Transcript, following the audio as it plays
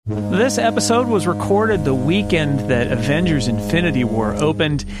this episode was recorded the weekend that Avengers Infinity War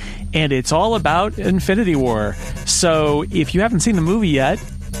opened, and it's all about Infinity War. So if you haven't seen the movie yet,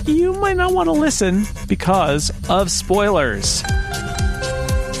 you might not want to listen because of spoilers.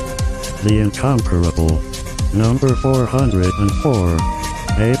 The Incomparable, number 404,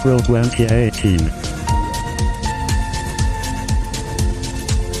 April 2018.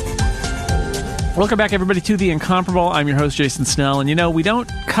 Welcome back, everybody, to The Incomparable. I'm your host, Jason Snell, and you know, we don't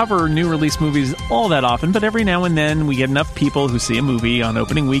cover new release movies all that often, but every now and then we get enough people who see a movie on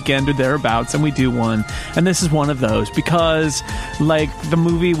opening weekend or thereabouts, and we do one, and this is one of those, because, like, the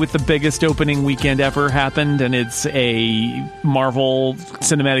movie with the biggest opening weekend ever happened, and it's a Marvel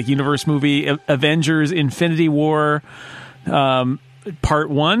Cinematic Universe movie, Avengers Infinity War, Part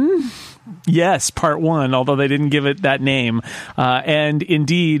 1? Yes, Part 1, although they didn't give it that name. And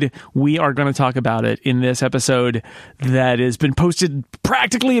indeed, we are going to talk about it in this episode that has been posted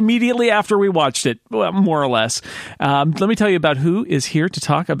practically immediately after we watched it, well, more or less. Let me tell you about who is here to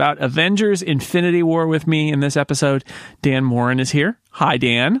talk about Avengers Infinity War with me in this episode. Dan Morin is here. Hi,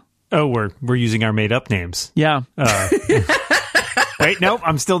 Dan. Oh, we're using our made-up names. Yeah. Wait, nope,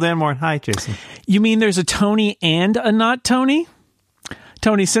 I'm still Dan Morin. Hi, Jason. You mean there's a Tony and a not Tony?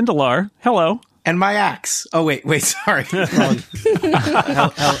 Tony Sindelar, hello. And my axe. Oh, wait, sorry. Hello,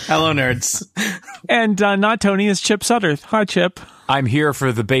 nerds. And not Tony is Chip Sutterth. Hi, Chip. I'm here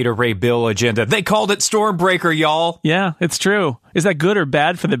for the Beta Ray Bill agenda. They called it Stormbreaker, y'all. Yeah, it's true. Is that good or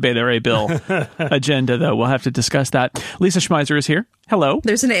bad for the Beta Ray Bill agenda, though? We'll have to discuss that. Lisa Schmeiser is here. Hello.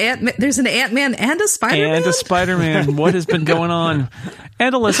 There's an Ant-Man and a Spider-Man? And a Spider-Man. What has been going on?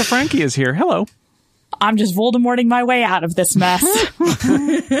 And Alyssa Frankie is here. Hello. I'm just Voldemorting my way out of this mess.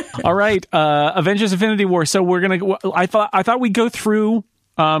 All right, Avengers Infinity War. So we're gonna. I thought we'd go through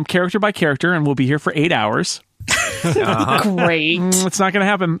character by character, and we'll be here for 8 hours. Great. It's not going to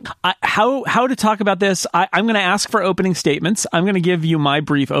happen. How to talk about this? I'm going to ask for opening statements. I'm going to give you my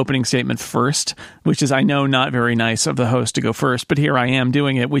brief opening statement first, which is, I know, not very nice of the host to go first, but here I am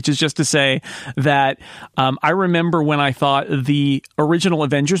doing it, which is just to say that I remember when I thought the original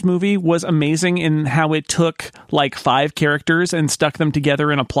Avengers movie was amazing in how it took like 5 characters and stuck them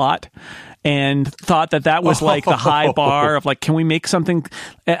together in a plot, and thought that was like the high bar of like, can we make something?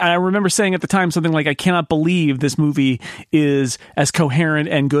 And I remember saying at the time something like, I cannot believe this movie is as coherent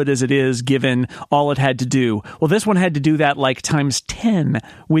and good as it is given all it had to do. Well, this one had to do that like times 10,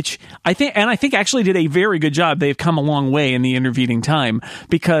 which I think actually did a very good job. They've come a long way in the intervening time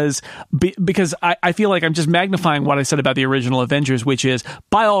because I feel like I'm just magnifying what I said about the original Avengers, which is,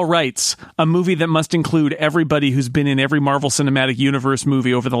 by all rights, a movie that must include everybody who's been in every Marvel Cinematic Universe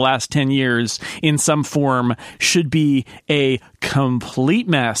movie over the last 10 years in some form should be a complete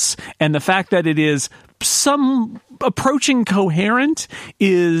mess. And the fact that it is some approaching coherent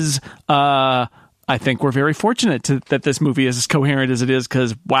is, I think we're very fortunate that this movie is as coherent as it is,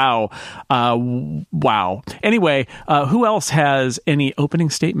 because wow. Anyway, who else has any opening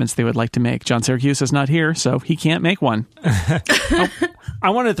statements they would like to make? John Syracuse is not here, so he can't make one. I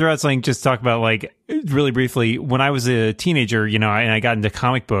want to throw out something, just talk about, like, really briefly. When I was a teenager, and I got into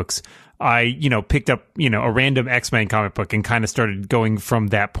comic books, I, picked up, a random X-Men comic book and kind of started going from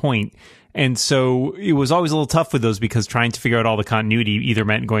that point. And so it was always a little tough with those, because trying to figure out all the continuity either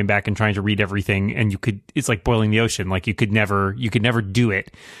meant going back and trying to read everything, and it's like boiling the ocean. Like you could never do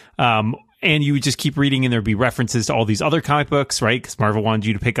it. And you would just keep reading, and there'd be references to all these other comic books, right? Because Marvel wanted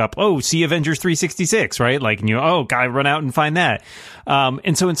you to pick up, see Avengers 366, right? Like, and gotta run out and find that.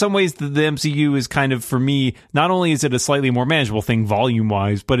 And so in some ways, the MCU is kind of, for me, not only is it a slightly more manageable thing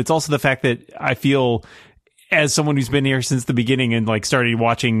volume-wise, but it's also the fact that I feel, as someone who's been here since the beginning and like started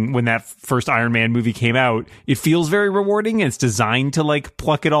watching when that first Iron Man movie came out, it feels very rewarding. It's designed to like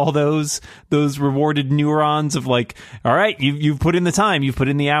pluck at all those rewarded neurons of like, all right, you've put in the time, you've put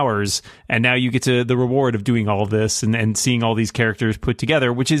in the hours, and now you get to the reward of doing all of this and seeing all these characters put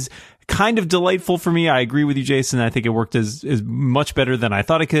together, which is kind of delightful for me. I agree with you, Jason. I think it worked as much better than I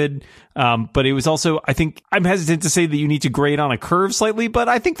thought it could. But it was also, I think, I'm hesitant to say that you need to grade on a curve slightly, but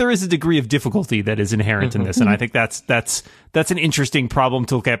I think there is a degree of difficulty that is inherent in this. And I think that's an interesting problem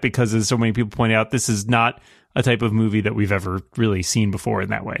to look at, because, as so many people point out, this is not a type of movie that we've ever really seen before in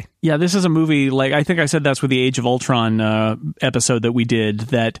that way. Yeah, this is a movie, like, I think I said that's with the Age of Ultron episode that we did,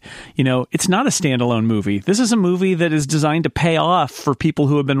 that, it's not a standalone movie. This is a movie that is designed to pay off for people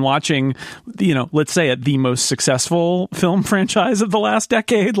who have been watching, let's say it, the most successful film franchise of the last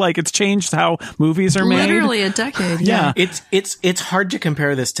decade. Like, it's changed how movies are made. Literally a decade. Yeah. It's hard to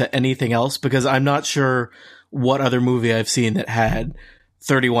compare this to anything else, because I'm not sure what other movie I've seen that had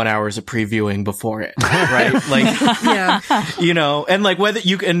 31 hours of previewing before it, right? Like, Yeah. you know, and like whether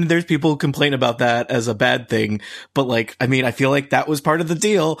you and there's people who complain about that as a bad thing, but like, I mean, I feel like that was part of the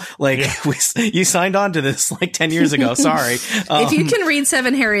deal. Like, you signed on to this like 10 years ago. Sorry. If you can read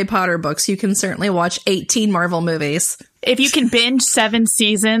 7 Harry Potter books, you can certainly watch 18 Marvel movies. If you can binge 7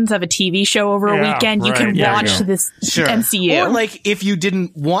 seasons of a TV show over a weekend, you can watch this MCU. Or like, if you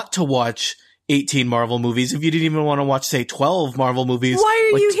didn't want to watch 18 Marvel movies, if you didn't even want to watch, say, 12 Marvel movies. Why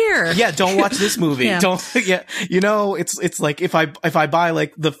are like, you here? Yeah, don't watch this movie. Yeah. Don't, you know, it's like if I buy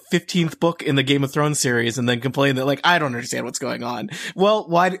like the 15th book in the Game of Thrones series and then complain that like, I don't understand what's going on. Well,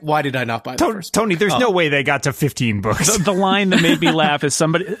 why did I not buy the first Tony, there's no way they got to 15 books. The line that made me laugh is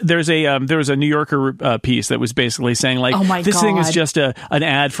there was a New Yorker piece that was basically saying like, oh my this God. thing is just an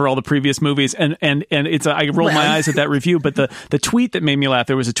ad for all the previous movies. And it's, I rolled my eyes at that review, but the tweet that made me laugh,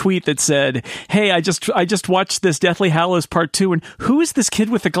 there was a tweet that said, hey, I just watched this Deathly Hallows Part 2, and who is this kid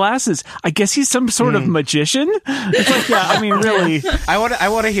with the glasses? I guess he's some sort of magician? It's like, yeah, I mean, really. I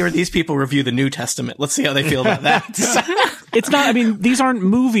want to hear these people review the New Testament. Let's see how they feel about that. It's not, I mean, these aren't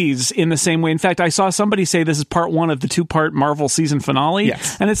movies in the same way. In fact, I saw somebody say this is part 1 of the 2-part Marvel season finale.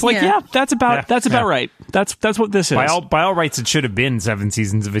 Yes. And it's like, that's about right. That's what this is. By all rights, it should have been 7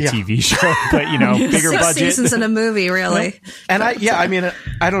 seasons of a TV show, but you know, bigger 6 budget. seasons in a movie, really. And I mean,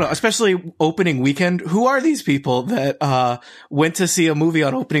 I don't know, especially opening weekend. Who are these people that went to see a movie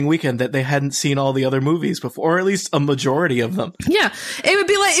on opening weekend that they hadn't seen all the other movies before, or at least a majority of them? Yeah, it would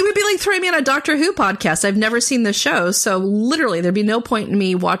be like throwing me on a Doctor Who podcast. I've never seen the show, so literally there'd be no point in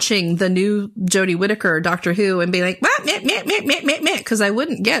me watching the new Jodie Whittaker Doctor Who and being like, because I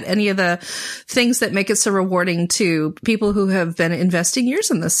wouldn't get any of the things that make it so rewarding to people who have been investing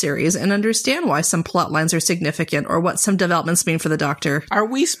years in this series and understand why some plot lines are significant or what some developments mean for the Doctor. Are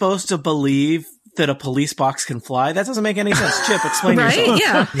we supposed to believe that a police box can fly? That doesn't make any sense. Chip, explain yourself.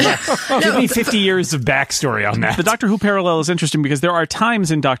 Yeah. Give me 50 years of backstory on that. The Doctor Who parallel is interesting because there are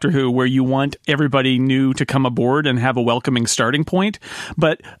times in Doctor Who where you want everybody new to come aboard and have a welcoming starting point.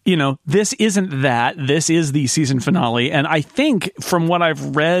 But, you know, this isn't that. This is the season finale. And I think from what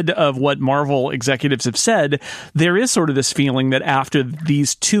I've read of what Marvel executives have said, there is sort of this feeling that after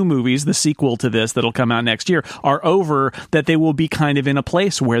these 2 movies, the sequel to this that'll come out next year, are over, that they will be kind of in a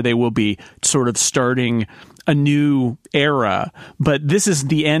place where they will be sort of starting a new era, but this is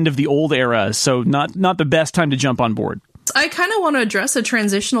the end of the old era, so not the best time to jump on board. I kind of want to address a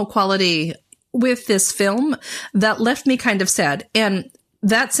transitional quality with this film that left me kind of sad. And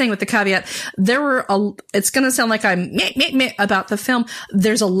that saying with the caveat, it's going to sound like I'm meh about the film.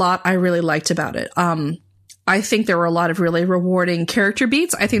 There's a lot I really liked about it. I think there were a lot of really rewarding character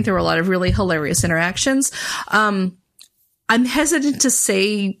beats. I think there were a lot of really hilarious interactions. I'm hesitant to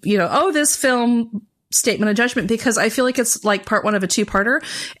say, you know, oh, this film statement of judgment, because I feel like it's like part 1 of a 2-parter,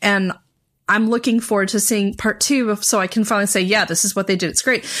 and I'm looking forward to seeing part 2 so I can finally say, yeah, this is what they did. It's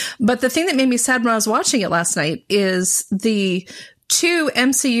great. But the thing that made me sad when I was watching it last night is the 2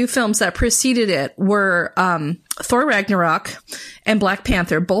 MCU films that preceded it were Thor Ragnarok and Black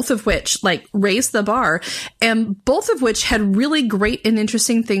Panther, both of which like raised the bar, and both of which had really great and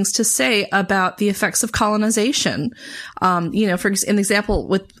interesting things to say about the effects of colonization. You know, for an example,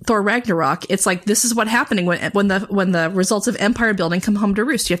 with Thor Ragnarok, it's like, this is what happening when the results of empire building come home to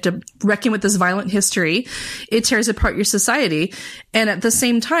roost. You have to reckon with this violent history. It tears apart your society. And at the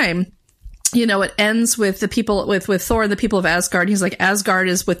same time, you know, it ends with the people, with Thor, the people of Asgard. He's like, Asgard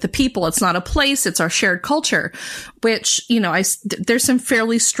is with the people. It's not a place. It's our shared culture, which, you know, there's some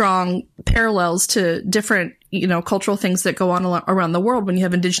fairly strong parallels to different, you know, cultural things that go on around the world when you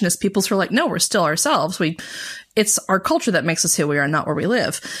have indigenous peoples who are like, no, we're still ourselves. It's our culture that makes us who we are, not where we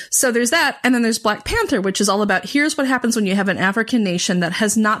live. So there's that. And then there's Black Panther, which is all about, here's what happens when you have an African nation that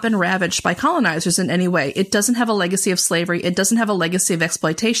has not been ravaged by colonizers in any way. It doesn't have a legacy of slavery. It doesn't have a legacy of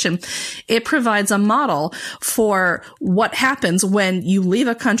exploitation. It provides a model for what happens when you leave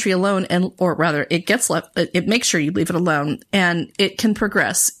a country alone, or rather it gets left, it makes sure you leave it alone, and it can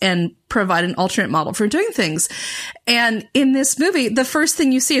progress and provide an alternate model for doing things. And in this movie, the first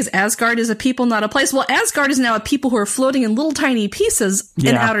thing you see is Asgard is a people, not a place. Well, Asgard is now a people who are floating in little tiny pieces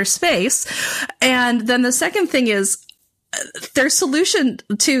in outer space. And then the second thing is, their solution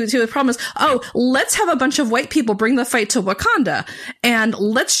to the problem is, oh, let's have a bunch of white people bring the fight to Wakanda, and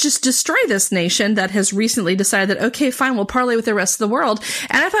let's just destroy this nation that has recently decided that, okay, fine, we'll parlay with the rest of the world.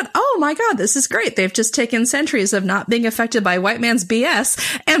 And I thought, oh my God, this is great. They've just taken centuries of not being affected by white man's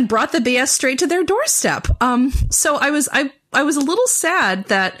BS and brought the BS straight to their doorstep. So I was a little sad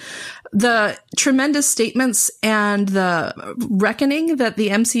that the tremendous statements and the reckoning that the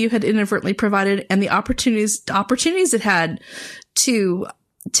MCU had inadvertently provided, and the opportunities it had to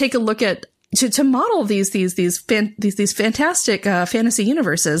take a look at to model these fantastic fantasy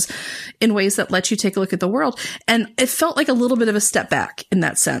universes in ways that let you take a look at the world. And it felt like a little bit of a step back in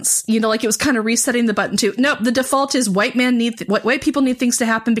that sense. You know, like it was kind of resetting the button to, nope, the default is white people need things to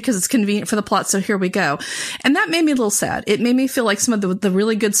happen because it's convenient for the plot. So here we go. And that made me a little sad. It made me feel like some of the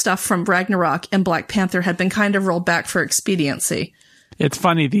really good stuff from Ragnarok and Black Panther had been kind of rolled back for expediency. It's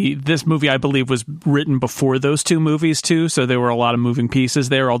funny, this movie, I believe, was written before those two movies, too, so there were a lot of moving pieces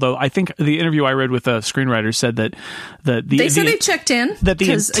there, although I think the interview I read with the screenwriter said that they said they checked in. That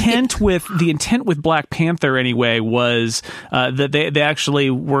the intent with Black Panther, anyway, was that they actually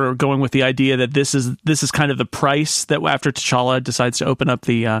were going with the idea that this is kind of the price that after T'Challa decides to open up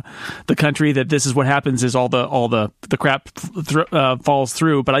the country, that this is what happens is all the crap falls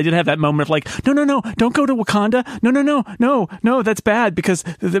through. But I did have that moment of like, no, don't go to Wakanda. No, that's bad. Because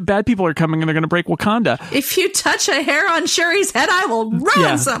the bad people are coming and they're going to break Wakanda. If you touch a hair on Shuri's head, I will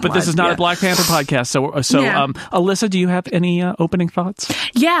ruin someone. But this is not a Black Panther podcast. So Alyssa, do you have any opening thoughts?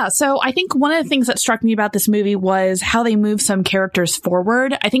 Yeah. So I think one of the things that struck me about this movie was how they moved some characters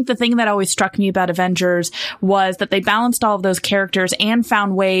forward. I think the thing that always struck me about Avengers was that they balanced all of those characters and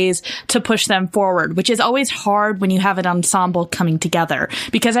found ways to push them forward, which is always hard when you have an ensemble coming together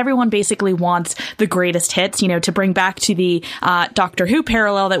because everyone basically wants the greatest hits, to bring back to the Doctor Who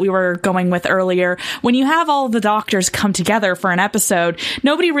parallel that we were going with earlier. When you have all the doctors come together for an episode,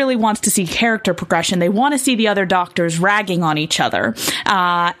 nobody really wants to see character progression. They want to see the other doctors ragging on each other.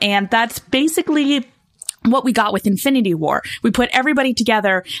 And that's basically what we got with Infinity War. We put everybody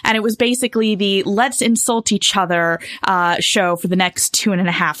together and it was basically the let's insult each other show for the next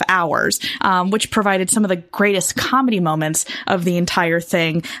 2.5 hours, which provided some of the greatest comedy moments of the entire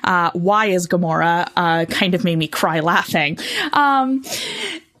thing. Why is Gamora kind of made me cry laughing.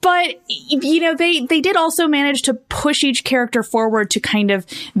 But, they did also manage to push each character forward to kind of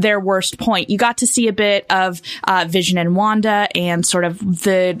their worst point. You got to see a bit of Vision and Wanda and sort of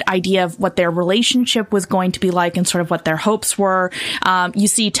the idea of what their relationship was going to be like and sort of what their hopes were. You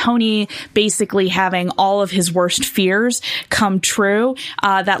see Tony basically having all of his worst fears come true.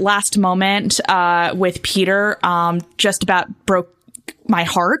 That last moment with Peter just about broke my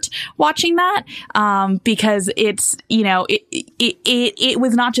heart watching that, because it's, it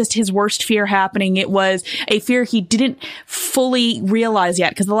was not just his worst fear happening. It was a fear he didn't fully realize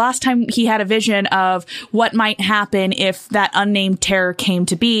yet. Because the last time he had a vision of what might happen if that unnamed terror came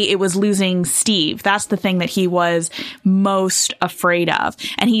to be, it was losing Steve. That's the thing that he was most afraid of.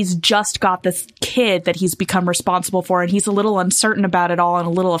 And he's just got this kid that he's become responsible for. And he's a little uncertain about it all and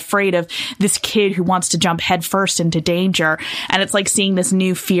a little afraid of this kid who wants to jump headfirst into danger. And it's like seeing this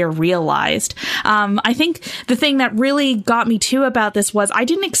new fear realized. I think the thing that really got me too about this was I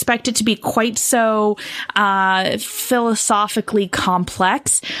didn't expect it to be quite so philosophically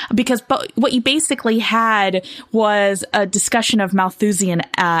complex, because what you basically had was a discussion of Malthusian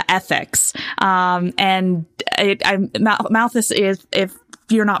ethics. And Malthus is, if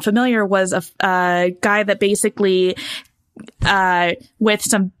you're not familiar, was a guy that basically with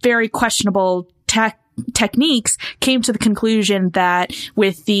some very questionable techniques came to the conclusion that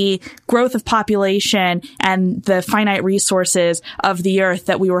with the growth of population and the finite resources of the earth,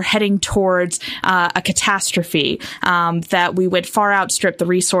 that we were heading towards a catastrophe, that we would far outstrip the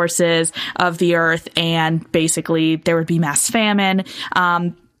resources of the earth, and basically there would be mass famine.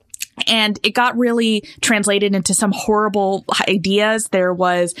 And it got really translated into some horrible ideas. There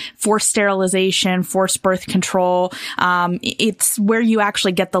was forced sterilization, forced birth control. It's where you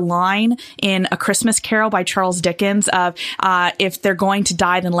actually get the line in A Christmas Carol by Charles Dickens of, if they're going to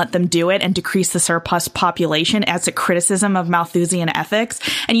die, then let them do it and decrease the surplus population, as a criticism of Malthusian ethics.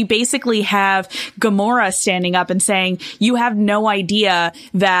 And you basically have Gamora standing up and saying, you have no idea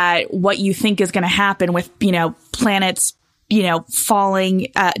that what you think is going to happen with, planets falling,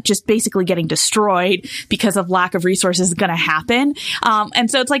 just basically getting destroyed because of lack of resources is going to happen. And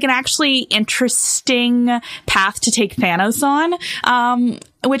so it's like an actually interesting path to take Thanos on,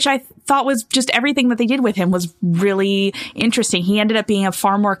 which I thought was just everything that they did with him was really interesting. He ended up being a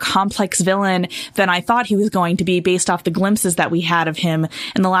far more complex villain than I thought he was going to be based off the glimpses that we had of him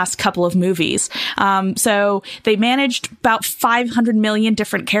in the last couple of movies. So they managed about 500 million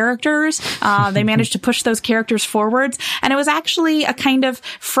different characters. They managed to push those characters forwards. And it was actually a kind of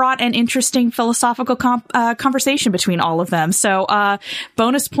fraught and interesting philosophical conversation between all of them. So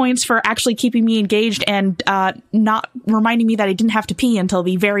bonus points for actually keeping me engaged and not reminding me that I didn't have to pee until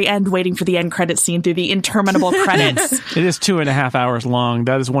the very end, waiting for the end credit scene through the interminable credits. It is 2.5 hours long.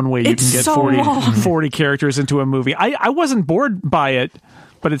 That is one way you can get 40 characters into a movie. I wasn't bored by it.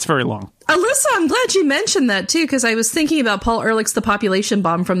 but it's very long. Alyssa, I'm glad you mentioned that too, because I was thinking about Paul Ehrlich's The Population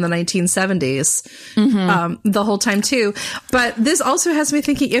Bomb from the 1970s the whole time too. But this also has me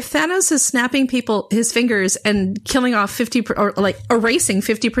thinking, if Thanos is snapping his fingers and killing off 50 or like erasing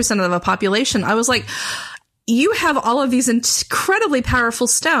 50% of the population, I was like, you have all of these incredibly powerful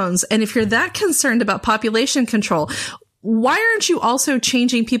stones, and if you're that concerned about population control, why aren't you also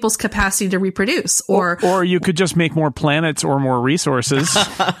changing people's capacity to reproduce? Or you could just make more planets or more resources.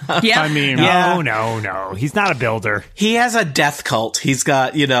 Yeah. I mean, No. He's not a builder. He has a death cult. He's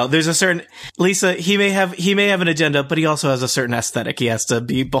got, there's a certain, Lisa, he may have an agenda, but he also has a certain aesthetic he has to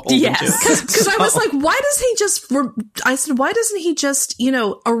be beholden to. Because I was like, why doesn't he just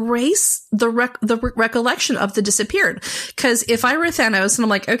erase the recollection of the disappeared? Because if I were Thanos and I'm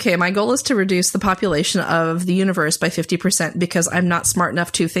like, okay, my goal is to reduce the population of the universe by 50% because I'm not smart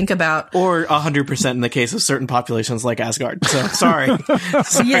enough to think about, or 100% in the case of certain populations like Asgard. So sorry.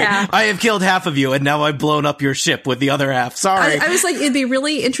 Yeah, I have killed half of you and now I've blown up your ship with the other half. Sorry. I was like, it'd be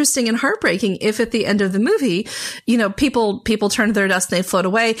really interesting and heartbreaking if at the end of the movie, people turn to their dust and they float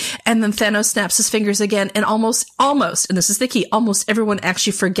away, and then Thanos snaps his fingers again, and almost, and this is the key, almost everyone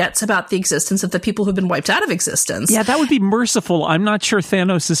actually forgets about the existence of the people who've been wiped out of existence. Yeah, that would be merciful. I'm not sure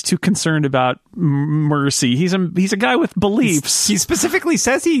Thanos is too concerned about mercy. He's a guy with beliefs. He specifically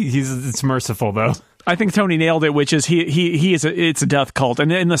says it's merciful, though. I think Tony nailed it, which is it's a death cult,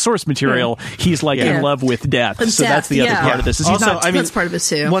 and in the source material, he's like in love with death. So that's the other part of this. Is he's also, not, that's part of it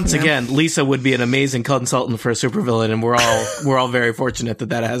too. Once again, Lisa would be an amazing consultant for a supervillain, and we're all very fortunate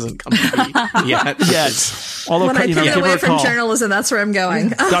that hasn't come to be yet. Yes. Although, when I pivot away from journalism, that's where I'm going.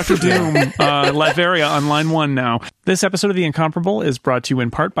 Dr. Doom, Latveria on line 1 now. This episode of The Incomparable is brought to you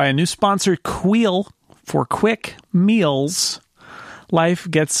in part by a new sponsor, Queel, for quick meals. Life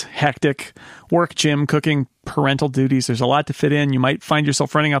gets hectic. Work, gym, cooking, parental duties. There's a lot to fit in. You might find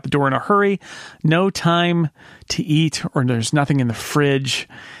yourself running out the door in a hurry. No time to eat, or there's nothing in the fridge.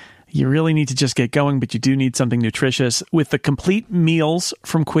 You really need to just get going, but you do need something nutritious. With the complete meals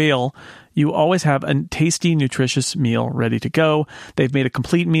from Queel, you always have a tasty, nutritious meal ready to go. They've made a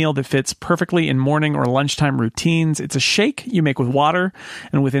complete meal that fits perfectly in morning or lunchtime routines. It's a shake you make with water,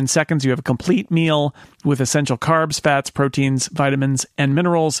 and within seconds you have a complete meal with essential carbs, fats, proteins, vitamins, and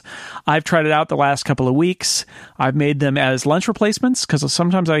minerals. I've tried it out the last couple of weeks. I've made them as lunch replacements because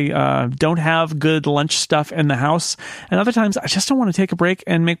sometimes I don't have good lunch stuff in the house, and other times I just don't want to take a break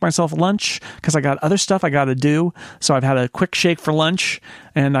and make myself lunch because I got other stuff I got to do. So I've had a quick shake for lunch,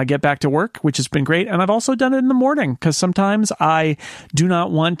 and I get back to work, which has been great. And I've also done it in the morning because sometimes I do not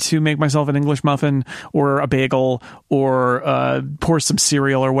want to make myself an English muffin or a bagel or pour some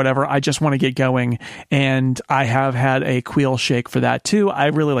cereal or whatever. I just want to get going. And I have had a Queel shake for that too. I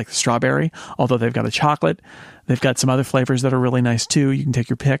really like the strawberry, although they've got a chocolate. They've got some other flavors that are really nice too. You can take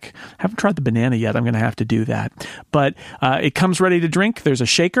your pick. Haven't tried the banana yet. I'm going to have to do that. But it comes ready to drink. There's a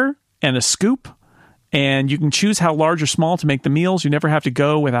shaker and a scoop. And you can choose how large or small to make the meals. You never have to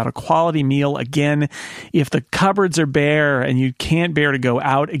go without a quality meal again. If the cupboards are bare and you can't bear to go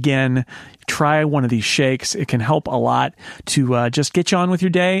out again, try one of these shakes. It can help a lot to just get you on with your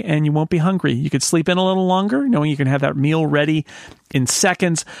day, and you won't be hungry. You could sleep in a little longer, knowing you can have that meal ready in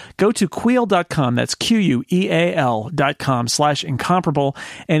seconds. Go to Queel.com. That's QUEAL.com/incomparable.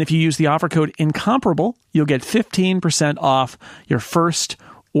 And if you use the offer code incomparable, you'll get 15% off your first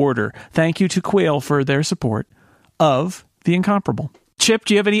order. Thank you to Queel for their support of The Incomparable. Chip,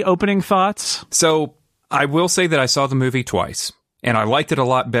 do you have any opening thoughts? So I will say that I saw the movie twice, and I liked it a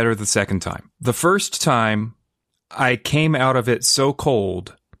lot better the second time. The first time, I came out of it so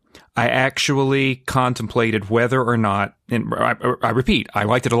cold, I actually contemplated whether or not, and I repeat, I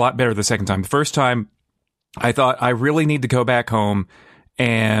liked it a lot better the second time. The first time, I thought I really need to go back home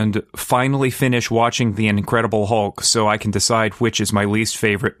and finally finish watching The Incredible Hulk so I can decide which is my least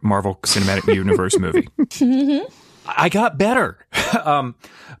favorite Marvel Cinematic Universe movie. I got better.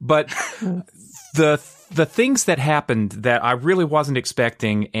 But the things that happened that I really wasn't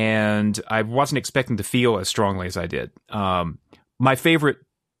expecting, and I wasn't expecting to feel as strongly as I did. My favorite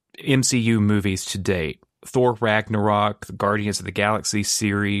MCU movies to date, Thor Ragnarok, the Guardians of the Galaxy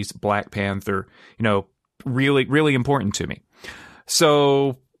series, Black Panther, really, really important to me.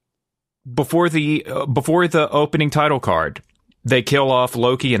 So before the opening title card, they kill off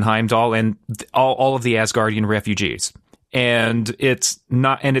Loki and Heimdall and all of the Asgardian refugees, and it's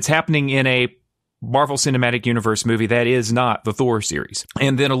happening in a Marvel Cinematic Universe movie that is not the Thor series.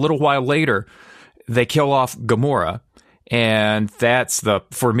 And then a little while later, they kill off Gamora, and that's the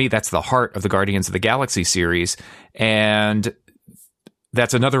heart of the Guardians of the Galaxy series, and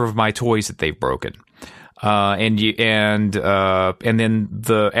that's another of my toys that they've broken. and then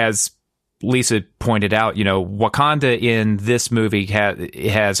as Lisa pointed out, Wakanda in this movie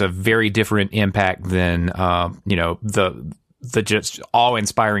has a very different impact than the just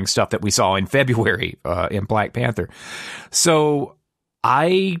awe-inspiring stuff that we saw in February in Black Panther. So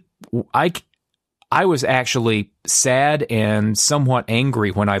I was actually sad and somewhat angry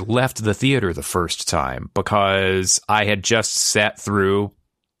when I left the theater the first time, because I had just sat through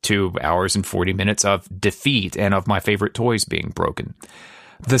 2 hours and 40 minutes of defeat and of my favorite toys being broken.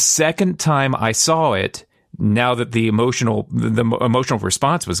 The second time I saw it, now that the emotional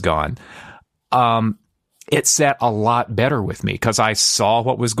response was gone, it sat a lot better with me, because I saw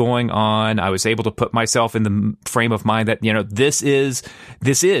what was going on. I was able to put myself in the frame of mind that, this is,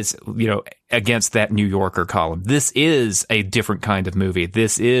 against that New Yorker column. This is a different kind of movie.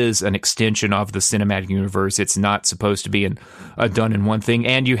 This is an extension of the cinematic universe. It's not supposed to be a done in one thing.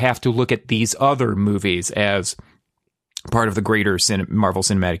 And you have to look at these other movies as part of the greater Marvel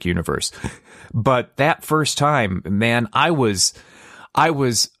Cinematic Universe. But that first time, man, I was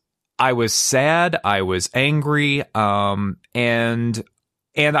sad, I was angry, and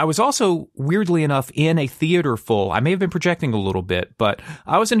I was also, weirdly enough, in a theater full, I may have been projecting a little bit, but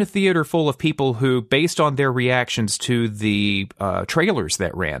I was in a theater full of people who, based on their reactions to the trailers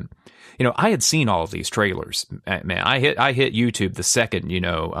that ran, I had seen all of these trailers. Man, I hit YouTube the second,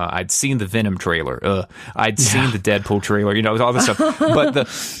 I'd seen the Venom trailer. I'd seen the Deadpool trailer, all this stuff. But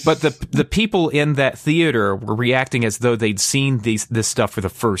the people in that theater were reacting as though they'd seen this stuff for the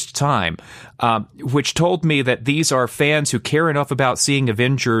first time, which told me that these are fans who care enough about seeing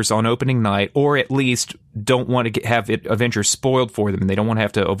Avengers on opening night, or at least don't want to have Avengers spoiled for them, and they don't want to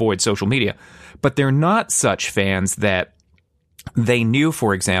have to avoid social media. But they're not such fans that they knew,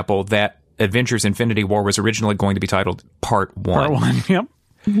 for example, that Avengers Infinity War was originally going to be titled Part 1. Part 1, yep.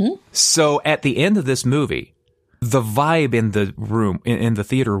 Mm-hmm. So at the end of this movie, the vibe in the room, in the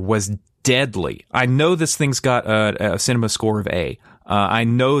theater, was deadly. I know this thing's got a cinema score of A. I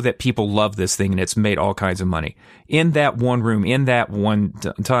know that people love this thing and it's made all kinds of money. In that one room, in that one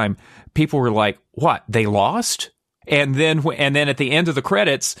time, people were like, what, they lost? And then at the end of the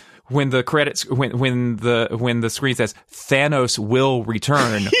credits, when the screen says Thanos will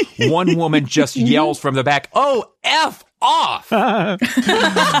return, one woman just yells from the back, "Oh, F off!" that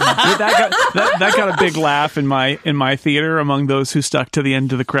got a big laugh in my theater among those who stuck to the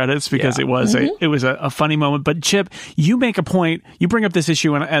end of the credits, because it was a funny moment. But Chip, you make a point. You bring up this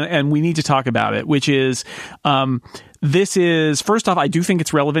issue, and we need to talk about it, which is. This is, first off, I do think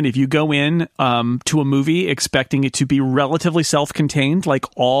it's relevant if you go in to a movie expecting it to be relatively self-contained, like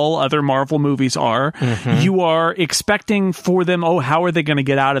all other Marvel movies are. Mm-hmm. You are expecting for them, how are they going to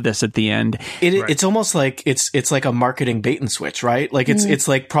get out of this at the end? It's almost like it's like a marketing bait and switch, right? Like it's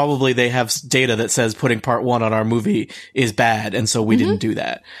like probably they have data that says putting Part 1 on our movie is bad, and so we didn't do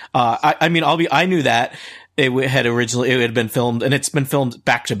that. I knew that. It had been filmed, and it's been filmed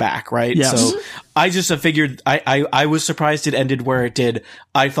back to back, right? Yes. So I just figured, I was surprised it ended where it did.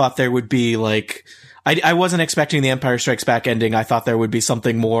 I thought there would be like, I wasn't expecting the Empire Strikes Back ending. I thought there would be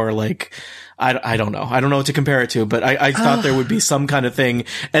something more like, I don't know. I don't know what to compare it to, but I thought there would be some kind of thing,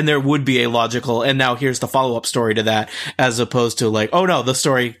 and there would be a logical, and now here's the follow-up story to that, as opposed to like, oh no,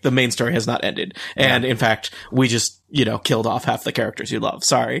 the main story has not ended. And in fact, we just, killed off half the characters you love.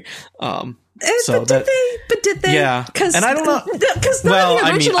 Sorry. But did they? Yeah. And I don't know. Because none of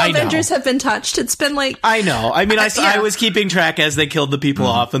the original Avengers have been touched. It's been like... I know. I mean, I was keeping track as they killed the people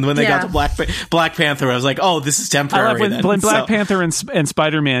off, and when they got to Black Panther, I was like, oh, this is temporary. When Black Panther and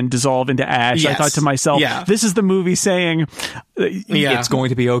Spider-Man dissolve into ash, I thought to myself, this is the movie saying... It's going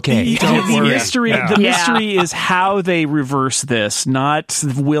to be okay. The mystery is how they reverse this, not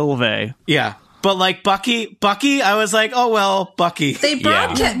will they. Yeah. But like Bucky, I was like, oh well, Bucky. They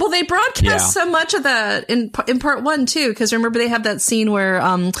broadcast so much of that in Part 1 too, because remember they have that scene where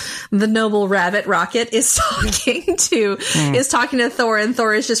the noble rabbit Rocket is talking to Thor, and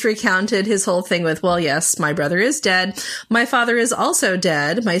Thor has just recounted his whole thing with, well, yes, my brother is dead, my father is also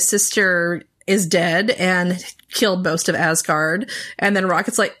dead, my sister is dead and killed most of Asgard. And then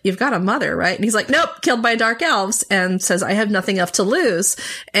Rocket's like, you've got a mother, right? And he's like, nope, killed by dark elves, and says, I have nothing left to lose.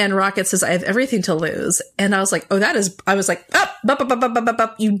 And Rocket says, I have everything to lose. And I was like, you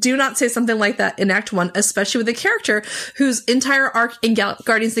do not say something like that in Act 1, especially with a character whose entire arc in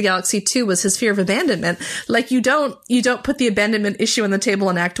Guardians of the Galaxy 2 was his fear of abandonment. Like, you don't put the abandonment issue on the table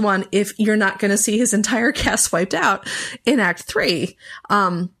in Act 1 if you're not going to see his entire cast wiped out in Act 3.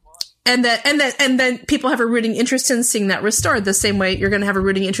 And then people have a rooting interest in seeing that restored the same way you're going to have a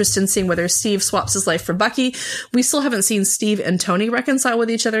rooting interest in seeing whether Steve swaps his life for Bucky. We still haven't seen Steve and Tony reconcile with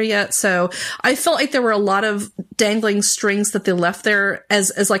each other yet. So I felt like there were a lot of dangling strings that they left there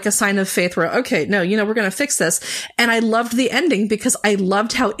as like a sign of faith where, okay, no, we're going to fix this. And I loved the ending because I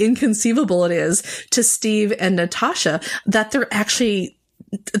loved how inconceivable it is to Steve and Natasha that they're actually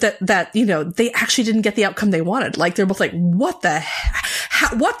they actually didn't get the outcome they wanted. Like they're both like, what the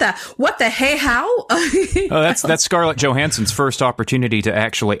hey, how? That's Scarlett Johansson's first opportunity to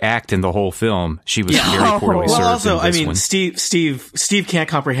actually act in the whole film. She was very poorly served. Well, also, in this I mean, one. Steve can't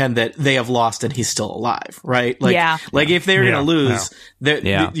comprehend that they have lost and he's still alive, right? Like, if they're going to lose, they're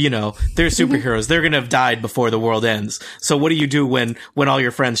superheroes. They're going to have died before the world ends. So what do you do when all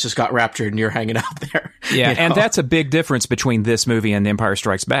your friends just got raptured and you're hanging out there? Yeah, and that's a big difference between this movie and Empire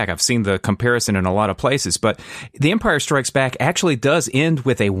Strikes Back. I've seen the comparison in a lot of places, but The Empire Strikes Back actually does end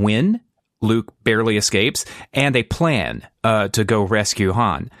with a win. Luke barely escapes, and a plan to go rescue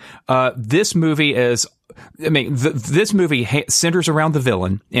Han. This movie is... this movie centers around the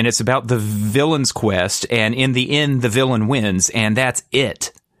villain, and it's about the villain's quest, and in the end, the villain wins, and that's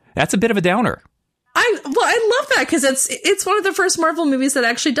it. That's a bit of a downer. I love that because it's one of the first Marvel movies that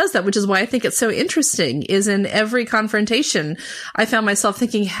actually does that, which is why I think it's so interesting. Is in every confrontation, I found myself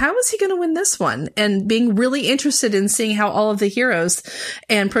thinking, how is he going to win this one? And being really interested in seeing how all of the heroes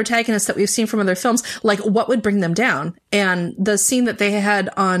and protagonists that we've seen from other films, like what would bring them down. And the scene that they had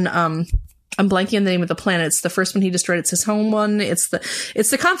on, I'm blanking on the name of the planet. It's the first one he destroyed. It's his home one. It's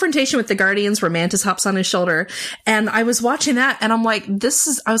the confrontation with the Guardians where Mantis hops on his shoulder. And I was watching that and I'm like,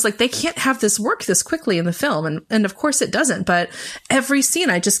 I was like, they can't have this work this quickly in the film. And of course it doesn't. But every scene,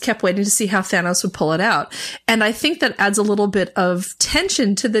 I just kept waiting to see how Thanos would pull it out. And I think that adds a little bit of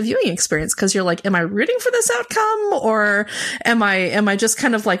tension to the viewing experience because you're like, am I rooting for this outcome? Or am I just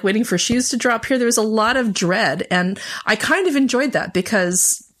kind of like waiting for shoes to drop here? There's a lot of dread. And I kind of enjoyed that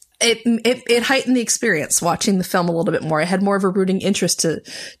because it heightened the experience watching the film a little bit more. I had more of a rooting interest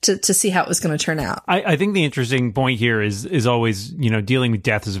to see how it was going to turn out. I think the interesting point here is always, dealing with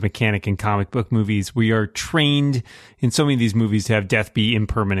death as a mechanic in comic book movies. We are trained in so many of these movies to have death be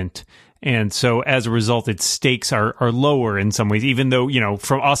impermanent. And so as a result, its stakes are lower in some ways, even though,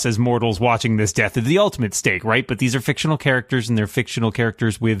 from us as mortals watching this, death is the ultimate stake, right? But these are fictional characters and they're fictional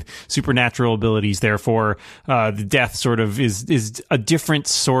characters with supernatural abilities. Therefore, the death sort of is a different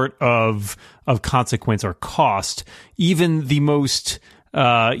sort of consequence or cost. Even the most,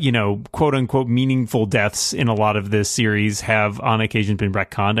 quote unquote meaningful deaths in a lot of this series have on occasion been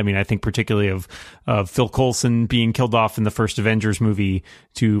retconned. I mean, I think particularly of Phil Coulson being killed off in the first Avengers movie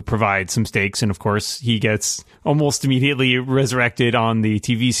to provide some stakes. And of course, he gets almost immediately resurrected on the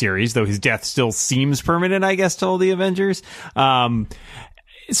TV series, though his death still seems permanent, I guess, to all the Avengers.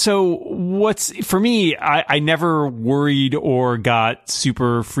 So for me, I never worried or got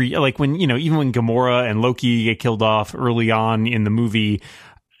super free. Like when, even when Gamora and Loki get killed off early on in the movie,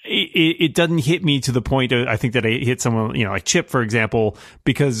 it doesn't hit me to the point I think that I hit someone, like Chip, for example,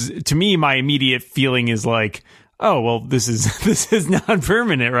 because to me, my immediate feeling is like, oh, well, this is not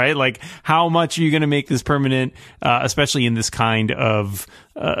permanent, right? Like, how much are you going to make this permanent, especially in this kind of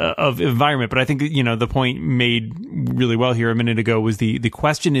environment? But I think, the point made really well here a minute ago was the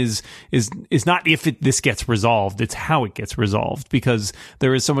question is not if this gets resolved, it's how it gets resolved, because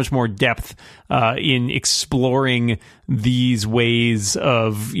there is so much more depth, in exploring these ways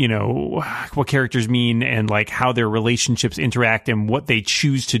of, what characters mean and like how their relationships interact and what they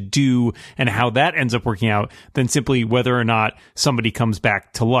choose to do and how that ends up working out than simply whether or not somebody comes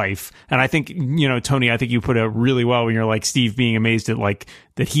back to life. And I think, Tony, I think you put it really well when you're like Steve being amazed at like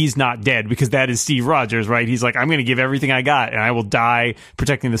that he's not dead, because that is Steve Rogers, right? He's like, I'm going to give everything I got and I will die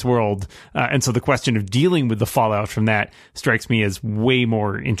protecting this world. And so the question of dealing with the fallout from that strikes me as way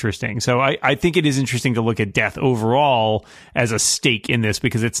more interesting. So I think it is interesting to look at death overall as a stake in this,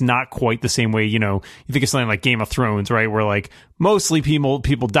 because it's not quite the same way, you think of something like Game of Thrones, right? Where like mostly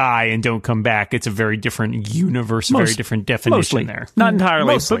people die and don't come back. It's a very different universe, very different definition there. Not entirely,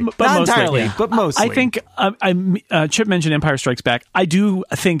 mostly. but not mostly. entirely, but mostly. I think Chip mentioned Empire Strikes Back. I do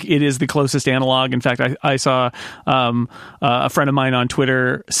think it is the closest analog. In fact, I saw a friend of mine on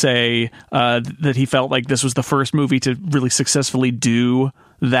Twitter say that he felt like this was the first movie to really successfully do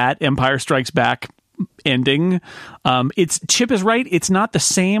that Empire Strikes Back ending. Chip is right. It's not the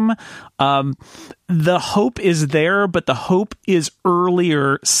same. The hope is there, but the hope is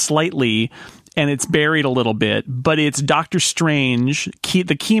earlier slightly. and it's buried a little bit, but it's Doctor Strange.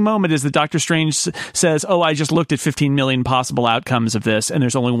 The key moment is that Doctor Strange says, "Oh, I just looked at 15 million possible outcomes of this, and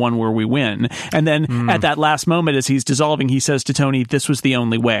there's only one where we win." And then at that last moment, as he's dissolving, he says to Tony, "This was the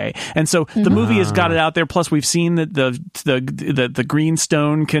only way." And so the movie has got it out there. Plus, we've seen that the Green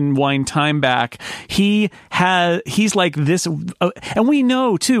Stone can wind time back. He's like this, and we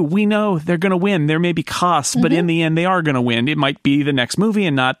know they're going to win. There may be costs, but in the end, they are going to win. It might be the next movie,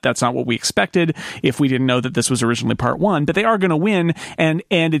 and that's not what we expected if we didn't know that this was originally part one. But they are going to win, and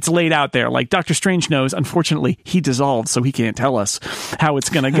it's laid out there. Like Doctor Strange knows. Unfortunately, he dissolved, so he can't tell us how it's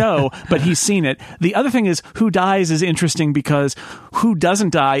going to go. But he's seen it. The other thing is, who dies is interesting because who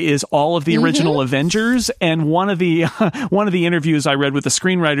doesn't die is all of the original Avengers. And one of the interviews I read with the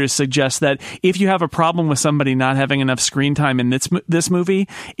screenwriters suggests that if you have a problem with somebody not having enough screen time in this movie,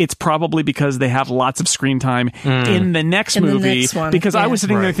 it's probably because they have lots of screen time in the next movie. Because I was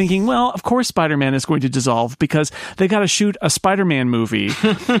sitting there thinking, well, of course Spider-Man is going to dissolve because they got to shoot a Spider-Man movie,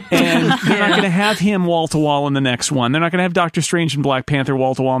 and they're not going to have him wall to wall in the next one. They're not going to have Doctor Strange and Black Panther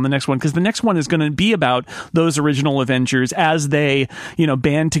wall to wall in the next one, because the next one is going to be about those original Avengers as they,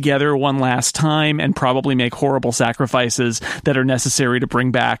 band together one last time and probably make horrible sacrifices that are necessary to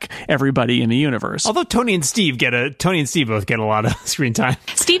bring back everybody in the universe. Although Tony and Steve both get a lot of screen time.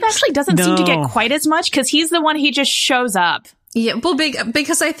 Steve actually doesn't seem to get quite as much because he's the one he just shows up. Yeah, well,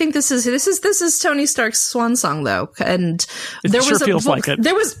 because I think this is Tony Stark's swan song, though, and there feels like it.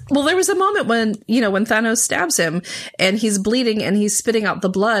 There was a moment when when Thanos stabs him and he's bleeding and he's spitting out the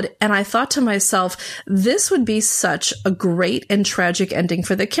blood, and I thought to myself, this would be such a great and tragic ending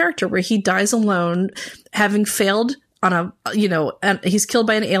for the character, where he dies alone, having failed on and he's killed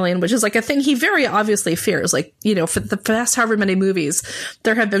by an alien, which is like a thing he very obviously fears. Like, for the past however many movies,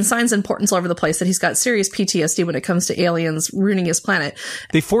 there have been signs and portents all over the place that he's got serious PTSD when it comes to aliens ruining his planet.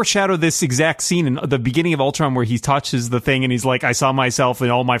 They foreshadow this exact scene in the beginning of Ultron where he touches the thing and he's like, I saw myself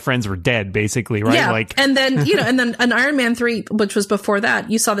and all my friends were dead, basically, right? Yeah. Like, and then, and then in Iron Man 3, which was before that,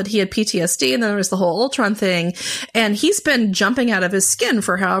 you saw that he had PTSD, and then there was the whole Ultron thing, and he's been jumping out of his skin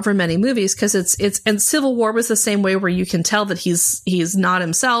for however many movies, because and Civil War was the same way, where you can tell that he's not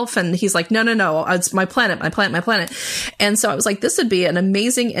himself, and he's like, no, it's my planet. And so I was like, this would be an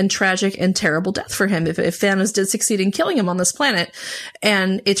amazing and tragic and terrible death for him if Thanos did succeed in killing him on this planet.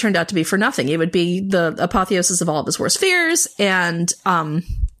 And it turned out to be for nothing. It would be the apotheosis of all of his worst fears. And,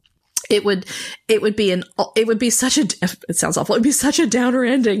 it would be such a, it sounds awful. It would be such a downer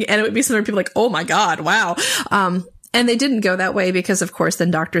ending. And it would be something where people are like, oh my God, wow. And they didn't go that way because, of course, then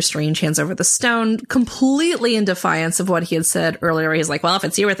Doctor Strange hands over the stone completely in defiance of what he had said earlier. He's like, well, if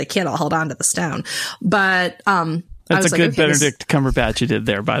it's you or the kid, I'll hold on to the stone. But, that's a good Benedict Cumberbatch you did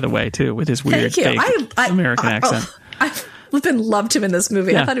there, by the way, too, with his weird fake American accent. I've loved him in this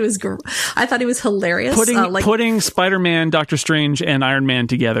movie. Yeah. I thought he was hilarious. Putting Spider-Man, Doctor Strange, and Iron Man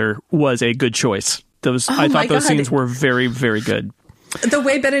together was a good choice. I thought those scenes were very, very good. The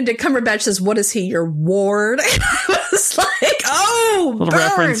way Benedict Cumberbatch says, "What is he, your ward?" I was like, "Oh,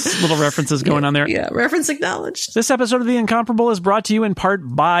 little references going on there." Yeah, reference acknowledged. This episode of The Incomparable is brought to you in part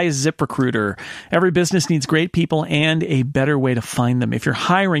by ZipRecruiter. Every business needs great people and a better way to find them. If you're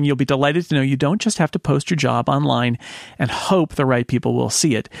hiring, you'll be delighted to know you don't just have to post your job online and hope the right people will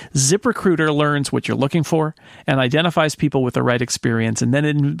see it. ZipRecruiter learns what you're looking for and identifies people with the right experience, and then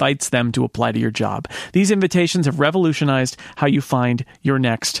it invites them to apply to your job. These invitations have revolutionized how you find your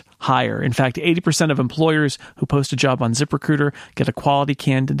next hire. In fact, 80% of employers who post a job on ZipRecruiter get a quality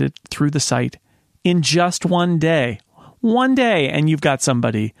candidate through the site in just one day. One day, and you've got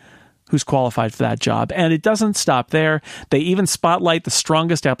somebody who's qualified for that job. And it doesn't stop there. They even spotlight the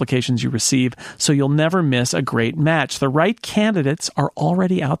strongest applications you receive, so you'll never miss a great match. The right candidates are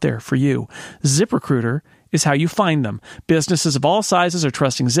already out there for you. ZipRecruiter is how you find them. Businesses of all sizes are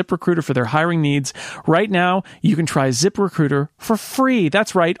trusting ZipRecruiter for their hiring needs. Right now, you can try ZipRecruiter for free.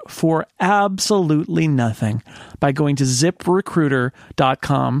 That's right, for absolutely nothing. By going to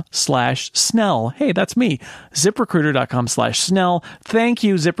ZipRecruiter.com/Snell. Hey, that's me. ZipRecruiter.com/Snell. Thank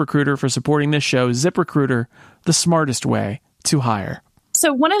you, ZipRecruiter, for supporting this show. ZipRecruiter, the smartest way to hire.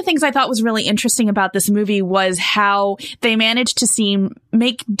 So one of the things I thought was really interesting about this movie was how they managed to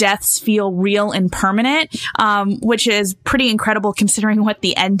make deaths feel real and permanent, which is pretty incredible considering what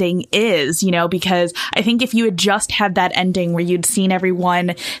the ending is, because I think if you had just had that ending where you'd seen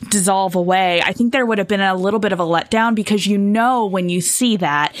everyone dissolve away, I think there would have been a little bit of a letdown, because when you see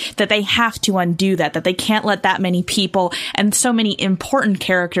that they have to undo that they can't let that many people and so many important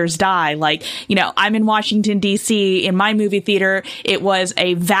characters die. Like, I'm in Washington, D.C. In my movie theater, it was was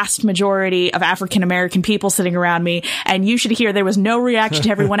a vast majority of African American people sitting around me, and you should hear there was no reaction to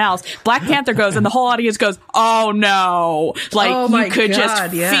everyone else. Black Panther goes, and the whole audience goes, "Oh no!" Like you could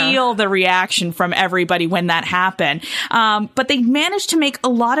just feel the reaction from everybody when that happened. But they managed to make a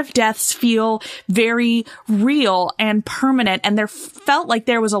lot of deaths feel very real and permanent, and there felt like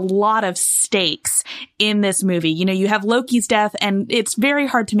there was a lot of stakes in this movie. You know, you have Loki's death, and it's very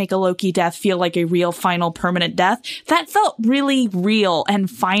hard to make a Loki death feel like a real, final, permanent death. That felt really real and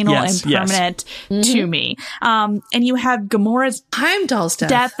final and permanent to me. And you have Gamora's Heimdall's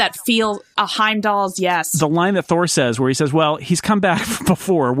death that feels Heimdall's, yes. The line that Thor says, where he says, well, he's come back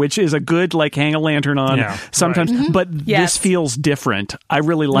before, which is a good, like, hang a lantern on sometimes, but this feels different. I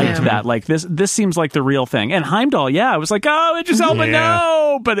really liked that. Like, this seems like the real thing. And Heimdall, I was like, oh, Idris Elba,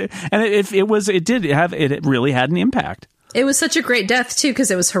 no! But it really had an impact. It was such a great death, too,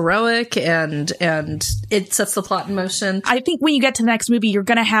 because it was heroic and it sets the plot in motion. I think when you get to the next movie, you're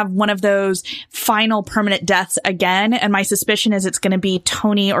going to have one of those final permanent deaths again. And my suspicion is it's going to be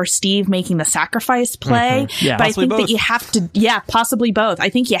Tony or Steve making the sacrifice play. Mm-hmm. Yeah, but I think that you have to, possibly both. I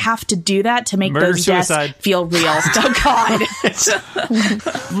think you have to do that to make those deaths feel real. Oh, God.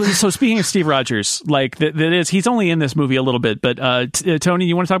 So speaking of Steve Rogers, like he's only in this movie a little bit, but Tony,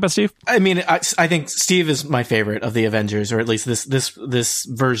 you want to talk about Steve? I mean, I think Steve is my favorite of the Avengers. Or at least this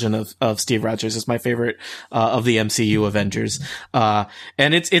version of Steve Rogers is my favorite of the MCU Avengers. And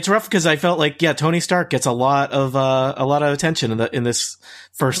it's rough because I felt like Tony Stark gets a lot of attention in this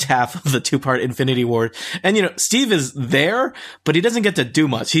first half of the 2-part Infinity War. And Steve is there, but he doesn't get to do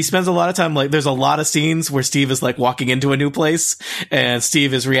much. He spends a lot of time, like, there's a lot of scenes where Steve is like walking into a new place and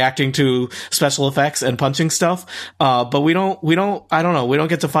Steve is reacting to special effects and punching stuff. But we don't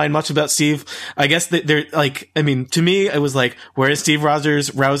get to find much about Steve. I guess that they're like, I mean, to me, it was like, where is Steve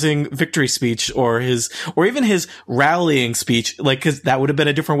Rogers' rousing victory speech or even his rallying speech? Like, cause that would have been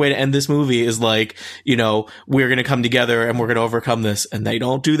a different way to end this movie, is like, we're going to come together and we're going to overcome this. And they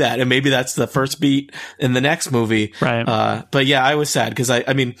don't do that. And maybe that's the first beat in the next movie. Right. But I was sad because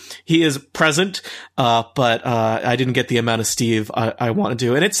I mean, he is present, but I didn't get the amount of Steve I wanted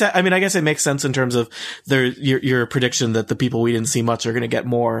to. And it's, I mean, I guess it makes sense in terms of your prediction that the people we didn't see much are going to get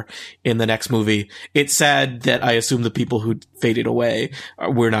more in the next movie. It's sad that I assume the people who faded away,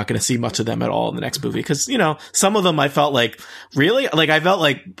 we're not going to see much of them at all in the next movie. Because, some of them I felt like, really? Like, I felt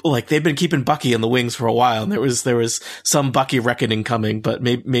like they've been keeping Bucky in the wings for a while. And there was some Bucky reckoning coming, but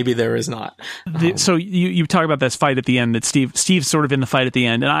maybe there is not. So you talk about this fight at the end, that Steve's sort of in the fight at the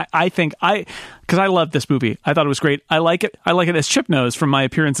end. And I think because I loved this movie. I thought it was great. I like it. As Chip knows from my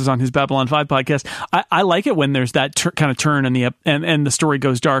appearances on his Babylon 5 podcast. I like it when there's that kind of turn and the story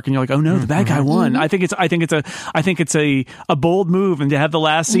goes dark and you're like, oh no, the bad guy won. I think it's a bold move, and to have the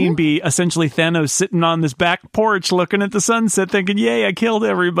last scene be essentially Thanos sitting on this back porch looking at the sunset thinking, yay, I killed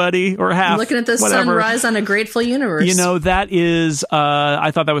everybody, or half. Looking at the sunrise on a grateful universe. That is,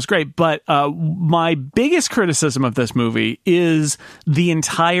 I thought that was great. But my biggest criticism of this movie is the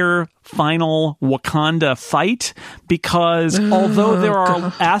entire final Wakanda fight, because although there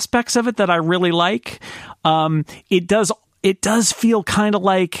are aspects of it that I really like, it does feel kind of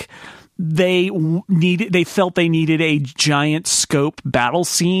like they felt they needed a giant scope battle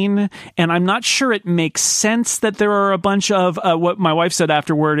scene, and I'm not sure it makes sense that there are a bunch of what my wife said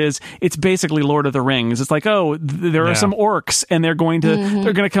afterward is it's basically Lord of the Rings. It's like, oh, there are some orcs and they're going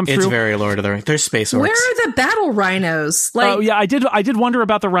to come through. It's very Lord of the Rings. There's space orcs. Where are the battle rhinos? Like, I did wonder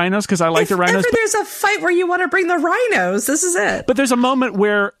about the rhinos, because I like the rhinos. If there's a fight where you want to bring the rhinos, this is it. But there's a moment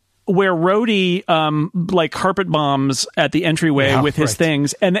where Rhodey like carpet bombs at the entryway with his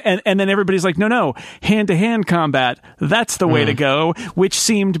things, and then everybody's like, no, hand to hand combat, that's the way to go, which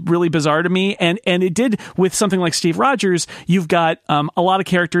seemed really bizarre to me. And it did with something like Steve Rogers. You've got a lot of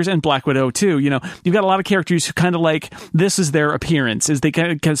characters, and Black Widow too. You've got a lot of characters who kind of like, this is their appearance, is they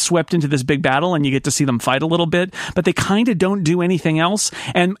kind of swept into this big battle, and you get to see them fight a little bit, but they kind of don't do anything else.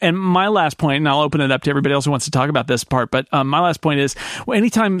 And my last point, and I'll open it up to everybody else who wants to talk about this part, but my last point is,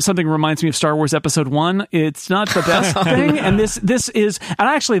 anytime something reminds me of Star Wars Episode 1, it's not the best thing. And this is, and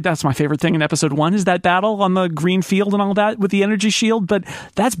actually that's my favorite thing in Episode 1, is that battle on the green field and all that with the energy shield. But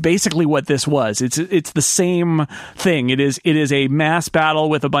that's basically what this was. It's the same thing. It is a mass battle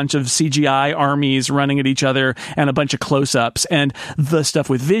with a bunch of CGI armies running at each other and a bunch of close-ups, and the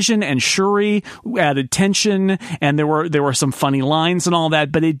stuff with Vision and Shuri added tension, and there were some funny lines and all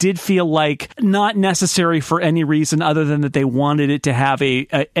that, but it did feel like not necessary for any reason other than that they wanted it to have a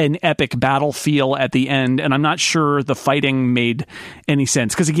an epic battle feel at the end, and I'm not sure the fighting made any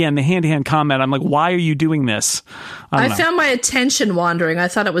sense. Because again, the hand-to-hand combat, I'm like, why are you doing this? I found my attention wandering. I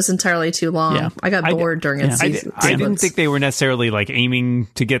thought it was entirely too long. Yeah. I got bored during its season. I didn't think they were necessarily like aiming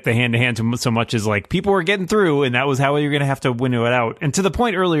to get the hand-to-hand so much as like people were getting through, and that was how you're going to have to winnow it out. And to the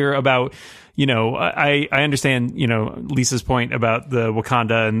point earlier about, you know, I understand, you know, Lisa's point about the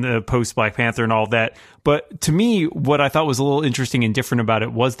Wakanda and the post Black Panther and all that. But to me, what I thought was a little interesting and different about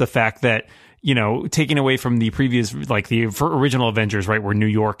it was the fact that, you know, taking away from the previous, like the original Avengers, right, where New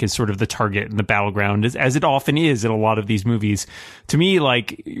York is sort of the target and the battleground, as it often is in a lot of these movies. To me,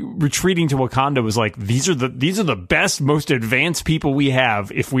 like retreating to Wakanda was like, these are the best, most advanced people we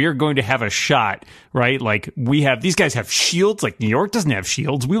have. If we are going to have a shot, right? Like these guys have shields. Like New York doesn't have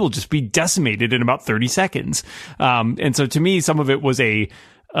shields. We will just be decimated in about 30 seconds. And so to me, some of it was an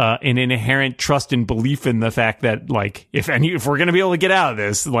inherent trust and belief in the fact that, like, if we're going to be able to get out of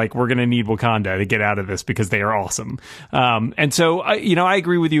this, like, we're going to need Wakanda to get out of this because they are awesome. And so, I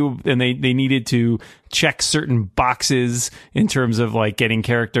agree with you, and they needed to check certain boxes in terms of like getting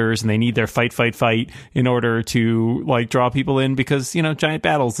characters, and they need their fight in order to like draw people in, because, you know, giant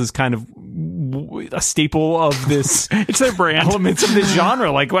battles is kind of a staple of this. It's their brand. Elements of this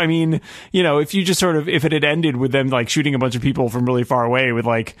genre. Like, I mean, you know, if you just sort of, if it had ended with them like shooting a bunch of people from really far away with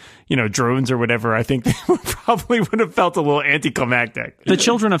like, you know, drones or whatever, I think they probably would have felt a little anticlimactic. The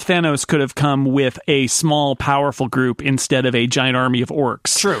children of Thanos could have come with a small, powerful group instead of a giant army of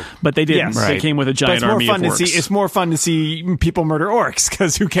orcs. True. But they didn't. Yes. They came with a giant army of orcs. It's more fun to see people murder orcs,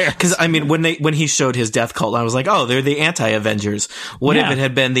 because who cares? Because, I mean, when he showed his death cult, I was like, oh, they're the anti-Avengers. What if it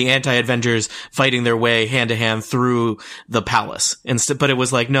had been the anti-Avengers fighting their way hand-to-hand through the palace? But it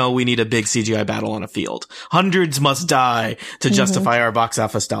was like, no, we need a big CGI battle on a field. Hundreds must die to justify our box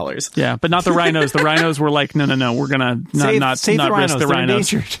office dollars. Yeah, but not the rhinos. The rhinos were like, no, we're going to not risk the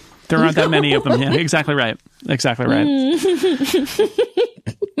rhinos. There aren't that many of them. Yeah, exactly right.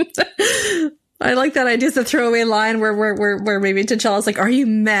 I like that idea. It's a throwaway line where maybe T'Challa's like, "Are you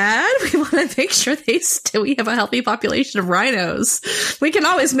mad? We want to make sure we have a healthy population of rhinos. We can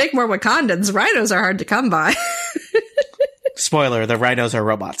always make more Wakandans. Rhinos are hard to come by." Spoiler: the rhinos are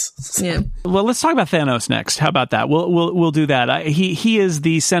robots. Yeah. Well, let's talk about Thanos next. How about that? We'll do that. He is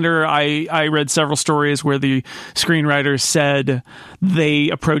the center. I read several stories where the screenwriters said they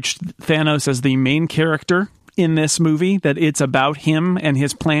approached Thanos as the main character in this movie, that it's about him and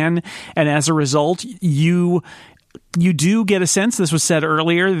his plan, and as a result, you do get a sense, this was said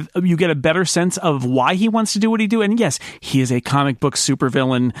earlier, you get a better sense of why he wants to do what he do. And yes, he is a comic book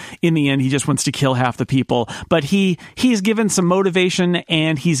supervillain. In the end, he just wants to kill half the people. But he's given some motivation,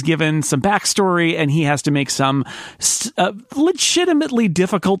 and he's given some backstory, and he has to make some legitimately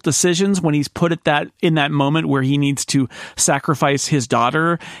difficult decisions when he's put in that moment where he needs to sacrifice his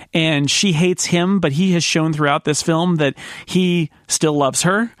daughter. And she hates him, but he has shown throughout this film that he still loves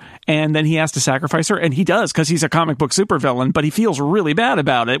her. And then he has to sacrifice her, and he does, because he's a comic book supervillain, but he feels really bad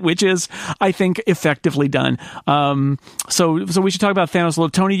about it, which is, I think, effectively done. So we should talk about Thanos a little.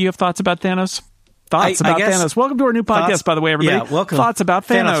 Tony, do you have thoughts about Thanos? Thanos. Welcome to our new podcast, by the way, everybody. Yeah, welcome. Thoughts about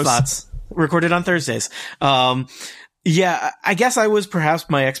Thanos. Thoughts. Recorded on Thursdays. Yeah, I guess perhaps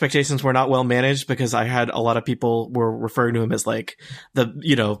my expectations were not well managed, because I had a lot of people were referring to him as like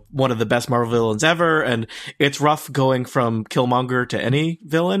one of the best Marvel villains ever. And it's rough going from Killmonger to any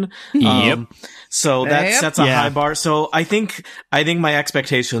villain. Yep. So that sets a high bar. So I think my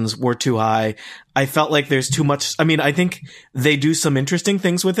expectations were too high. I felt like there's too much. I mean, I think they do some interesting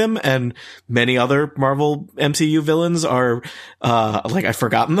things with him, and many other Marvel MCU villains are, like, I've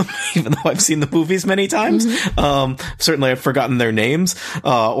forgotten them, even though I've seen the movies many times. Certainly I've forgotten their names,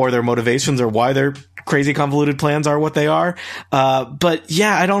 or their motivations, or why their crazy convoluted plans are what they are. But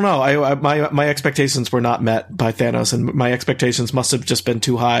yeah, I don't know. My expectations were not met by Thanos, and my expectations must have just been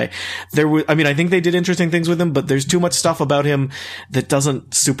too high. I think they did interesting things with him, but there's too much stuff about him that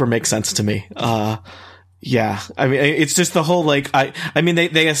doesn't super make sense to me. Yeah. I mean, it's just the whole, like,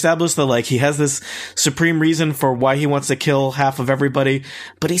 they established that, like, he has this supreme reason for why he wants to kill half of everybody,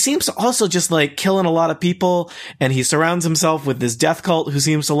 but he seems to also just, like, killing a lot of people, and he surrounds himself with this death cult who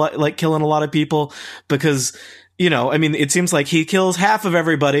seems to like killing a lot of people, because, it seems like he kills half of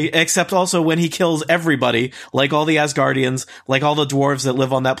everybody, except also when he kills everybody, like all the Asgardians, like all the dwarves that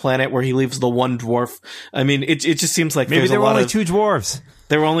live on that planet where he leaves the one dwarf. I mean, it just seems like maybe there were only two dwarves.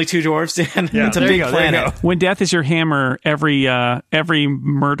 There were only two dwarves, Dan. Yeah, it's a big planet. When death is your hammer, every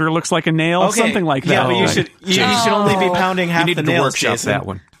murder looks like a nail, something like that. Yeah, but you should only be pounding half the nails, workshop Jason. that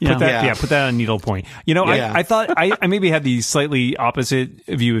one. Yeah. Put that on needlepoint. You know, Yeah. I thought I maybe had the slightly opposite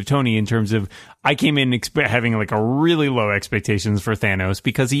view of Tony in terms of I came in having like a really low expectations for Thanos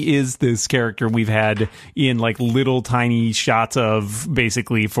because he is this character we've had in like little tiny shots of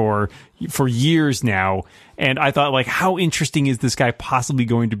basically for years now. And I thought, like, how interesting is this guy possibly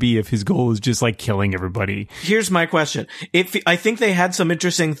going to be if his goal is just like killing everybody? Here's my question. I think they had some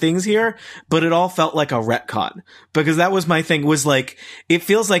interesting things here, but it all felt like a retcon, because that was my thing, was like, it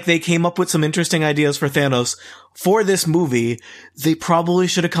feels like they came up with some interesting ideas for Thanos for this movie. They probably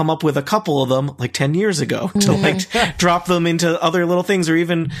should have come up with a couple of them like 10 years ago to like drop them into other little things, or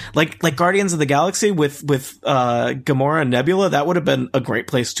even like Guardians of the Galaxy with Gamora and Nebula. That would have been a great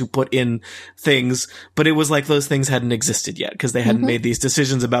place to put in things, but it was like those things hadn't existed yet because they hadn't made these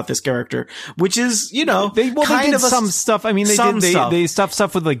decisions about this character, which is, you know, they did some stuff. I mean, they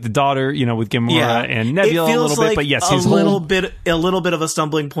stuff with like the daughter, you know, with Gamora and Nebula a little bit, but yes, his little bit of a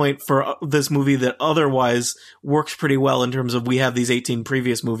stumbling point for this movie that otherwise works pretty well in terms of we have these 18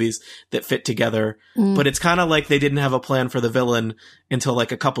 previous movies that fit together, but it's kind of like they didn't have a plan for the villain until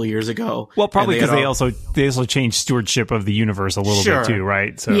like a couple years ago. Well, probably because they also changed stewardship of the universe a little bit too,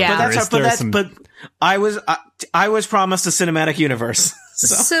 right? So yeah, but I was promised a cinematic universe.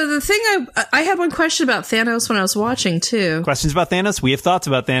 So the thing I had one question about Thanos when I was watching too. Questions about Thanos? We have thoughts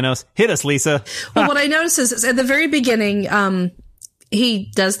about Thanos. Hit us, Lisa. Well, what I noticed is at the very beginning,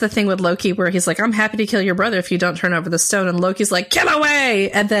 he does the thing with Loki where he's like, I'm happy to kill your brother if you don't turn over the stone. And Loki's like, kill away.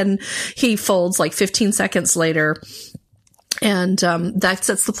 And then he folds like 15 seconds later. And that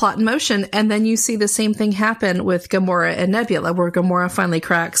sets the plot in motion. And then you see the same thing happen with Gamora and Nebula, where Gamora finally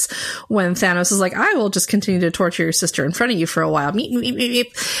cracks when Thanos is like, I will just continue to torture your sister in front of you for a while.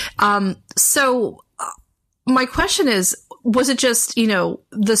 So my question is, was it just, you know,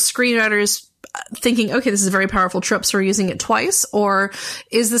 the screenwriters thinking, okay, this is a very powerful trope, so we're using it twice? Or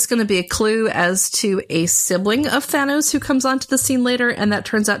is this going to be a clue as to a sibling of Thanos who comes onto the scene later, and that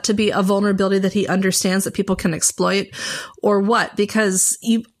turns out to be a vulnerability that he understands that people can exploit? Or what? Because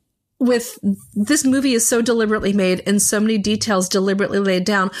with this movie is so deliberately made and so many details deliberately laid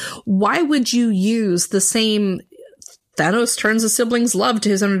down, why would you use the same Thanos turns a sibling's love to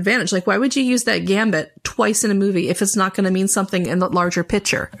his own advantage? Like, why would you use that gambit twice in a movie if it's not going to mean something in the larger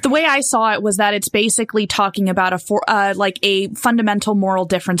picture? The way I saw it was that it's basically talking about a fundamental moral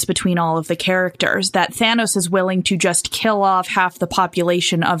difference between all of the characters, that Thanos is willing to just kill off half the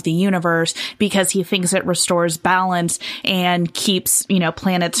population of the universe because he thinks it restores balance and keeps, you know,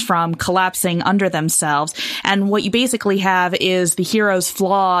 planets from collapsing under themselves. And what you basically have is the hero's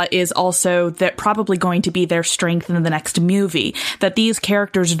flaw is also that probably going to be their strength in the next movie, that these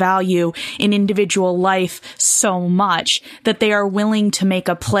characters value an individual life so much that they are willing to make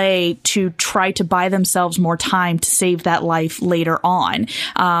a play to try to buy themselves more time to save that life later on.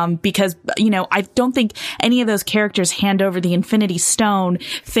 Because, you know, I don't think any of those characters hand over the Infinity Stone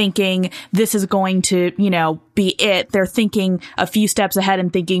thinking this is going to, you know, be it. They're thinking a few steps ahead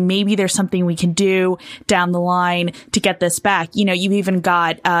and thinking maybe there's something we can do down the line to get this back. You know, you've even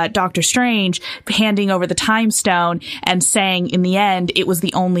got Doctor Strange handing over the Time Stone and saying in the end it was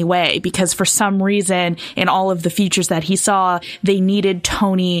the only way, because for some reason in all of the futures that he saw, they needed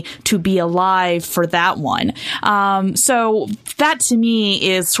Tony to be alive for that one. So that to me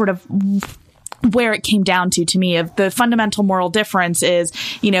is sort of where it came down to me, of the fundamental moral difference is,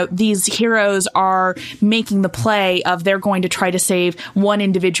 you know, these heroes are making the play of they're going to try to save one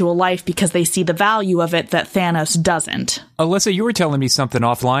individual life because they see the value of it that Thanos doesn't. Alyssa, you were telling me something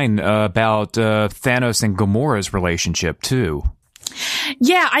offline about Thanos and Gamora's relationship too.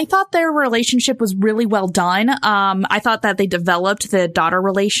 Yeah, I thought their relationship was really well done. I thought that they developed the daughter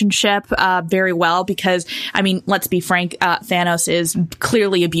relationship very well because, I mean, let's be frank, Thanos is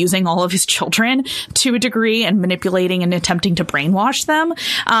clearly abusing all of his children to a degree and manipulating and attempting to brainwash them.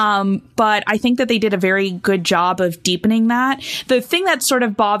 But I think that they did a very good job of deepening that. The thing that sort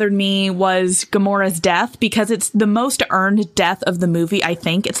of bothered me was Gamora's death, because it's the most earned death of the movie, I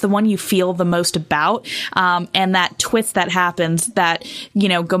think. It's the one you feel the most about. And that twist that happens, that, you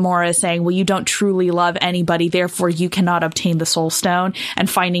know, Gamora is saying, well, you don't truly love anybody, therefore you cannot obtain the Soul Stone, and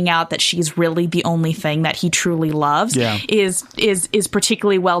finding out that she's really the only thing that he truly loves is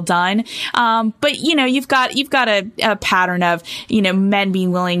particularly well done. But, you know, you've got a pattern of, you know, men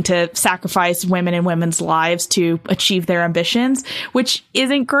being willing to sacrifice women and women's lives to achieve their ambitions, which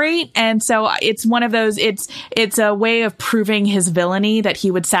isn't great. And so it's one of those, it's a way of proving his villainy, that he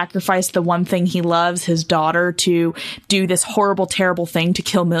would sacrifice the one thing he loves, his daughter, to do this horrible, terrible terrible thing to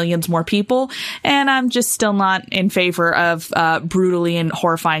kill millions more people. And I'm just still not in favor of brutally and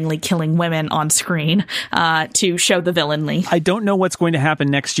horrifyingly killing women on screen to show the villainly. I don't know what's going to happen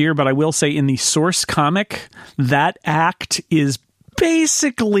next year, but I will say in the source comic, that act is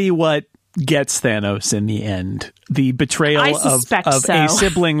basically what gets Thanos in the end. The betrayal of a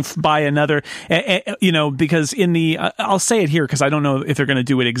sibling by another, because in the, I'll say it here because I don't know if they're going to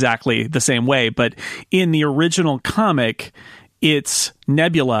do it exactly the same way, but in the original comic, it's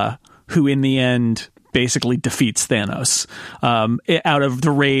Nebula who in the end basically defeats Thanos out of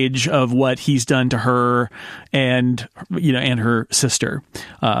the rage of what he's done to her and her sister.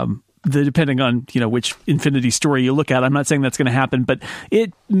 Depending on which Infinity story you look at, I'm not saying that's going to happen, but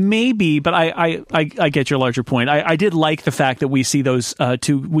it may be. But I get your larger point. I did like the fact that we see those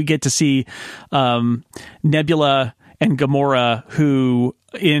two. We get to see Nebula and Gamora, who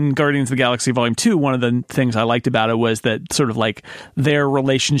in Guardians of the Galaxy Volume 2, one of the things I liked about it was that sort of like their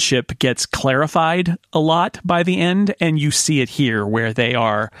relationship gets clarified a lot by the end, and you see it here where they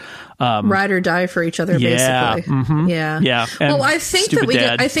are ride or die for each other, basically. Mm-hmm. Yeah. Well, I think that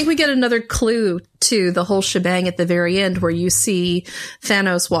we get another clue to the whole shebang at the very end, where you see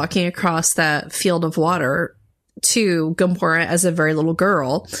Thanos walking across that field of water to Gamora as a very little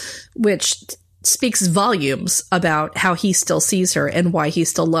girl, which speaks volumes about how he still sees her and why he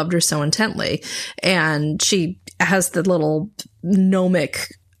still loved her so intently. And she has the little gnomic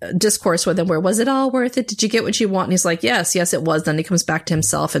discourse with him where, was it all worth it? Did you get what you want? And he's like, yes, it was. Then he comes back to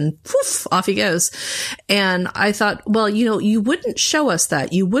himself and poof, off he goes. And I thought, well, you wouldn't show us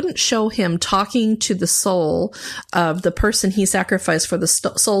that. You wouldn't show him talking to the soul of the person he sacrificed for the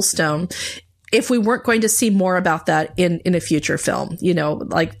soul stone if we weren't going to see more about that in a future film.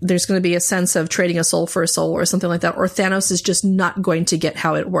 Like there's going to be a sense of trading a soul for a soul or something like that, or Thanos is just not going to get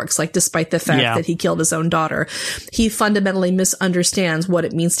how it works. Like, despite the fact that he killed his own daughter, he fundamentally misunderstands what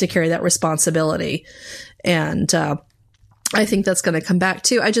it means to carry that responsibility. And I think that's going to come back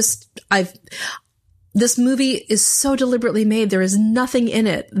too. This movie is so deliberately made. There is nothing in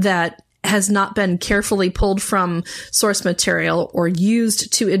it that has not been carefully pulled from source material or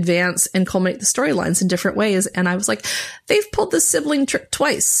used to advance and culminate the storylines in different ways. And I was like, they've pulled the sibling trick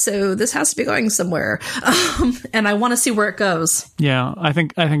twice, so this has to be going somewhere. And I want to see where it goes. Yeah, I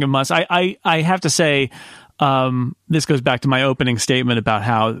think it must. I have to say, this goes back to my opening statement about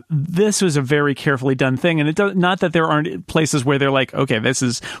how this was a very carefully done thing. And not that there aren't places where they're like, okay,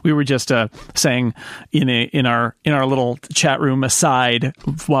 we were just saying in our little chat room aside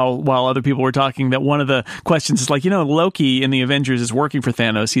while other people were talking, that one of the questions is like, Loki in the Avengers is working for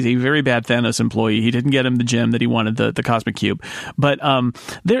Thanos. He's a very bad Thanos employee. He didn't get him the gem that he wanted, the cosmic cube. But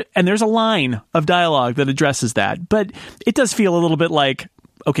there's a line of dialogue that addresses that. But it does feel a little bit like,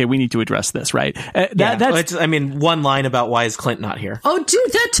 okay, we need to address this, right? That's one line about why is Clint not here? Oh,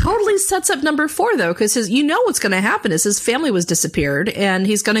 dude, that totally sets up number 4, though, because what's going to happen is his family was disappeared, and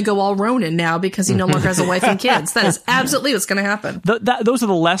he's going to go all Ronin now because he no longer has a wife and kids. That is absolutely what's going to happen. Those are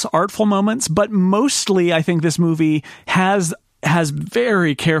the less artful moments, but mostly I think this movie has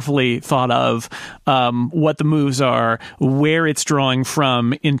very carefully thought of what the moves are, where it's drawing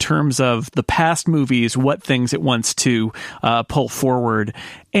from in terms of the past movies, what things it wants to pull forward.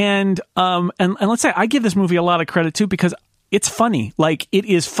 And let's say I give this movie a lot of credit too, because it's funny. Like, it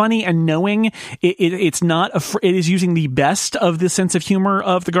is funny and knowing. It's not. It is using the best of the sense of humor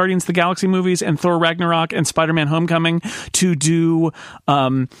of the Guardians of the Galaxy movies and Thor Ragnarok and Spider-Man Homecoming to do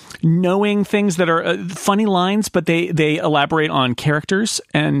knowing things that are funny lines, but they elaborate on characters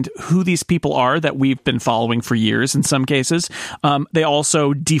and who these people are that we've been following for years. In some cases, they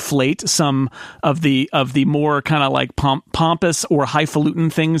also deflate some of the more kind of like pompous or highfalutin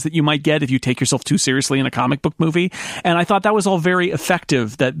things that you might get if you take yourself too seriously in a comic book movie. And I thought that was all very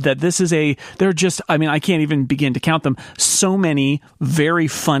effective. That this is they're just, I can't even begin to count them. So many very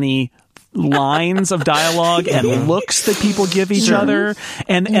funny lines of dialogue and looks that people give each other.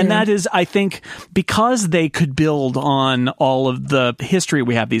 And that is, I think, because they could build on all of the history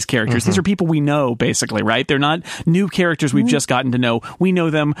we have these characters. These are people we know, basically, right? They're not new characters we've just gotten to know. We know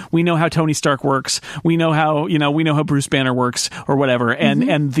them. We know how Tony Stark works. We know how, we know how Bruce Banner works or whatever.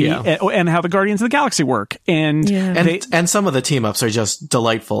 And how the Guardians of the Galaxy work. And some of the team ups are just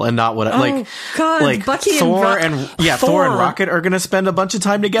delightful and not what Bucky Thor and Thor and Rocket are going to spend a bunch of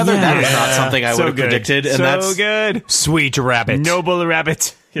time together. That is not something I would have predicted. And that's good. Sweet rabbit. Noble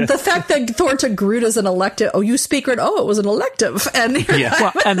rabbit. Yes. The fact that Thor took Groot as an elective, you speak Groot, it was an elective. And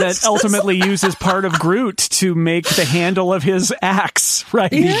and that ultimately uses part of Groot to make the handle of his axe,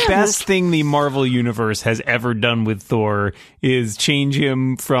 right? Yeah. The best thing the Marvel Universe has ever done with Thor is change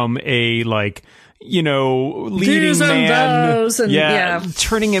him from a, leading Do's and man. those and,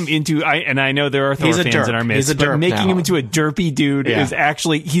 turning him into, I know there are Thor fans in our midst, but making him into a derpy dude is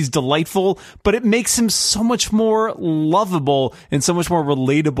actually, he's delightful, but it makes him so much more lovable and so much more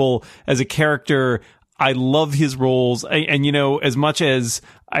relatable as a character. I love his roles, and as much as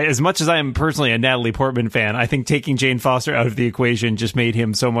I am personally a Natalie Portman fan, I think taking Jane Foster out of the equation just made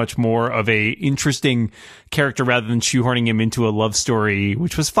him so much more of a interesting character rather than shoehorning him into a love story,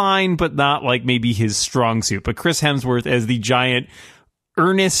 which was fine, but not like maybe his strong suit. But Chris Hemsworth as the giant,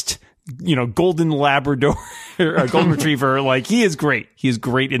 earnest, golden Labrador, or golden retriever, like he is great. He is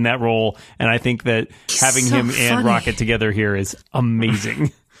great in that role, and I think that having him and Rocket together here is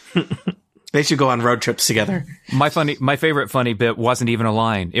amazing. They should go on road trips together. My favorite funny bit wasn't even a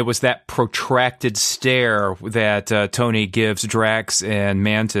line. It was that protracted stare that Tony gives Drax and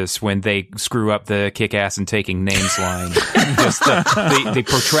Mantis when they screw up the kick-ass and taking names line. Just the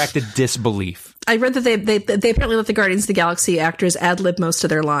protracted disbelief. I read that they apparently let the Guardians of the Galaxy actors ad-lib most of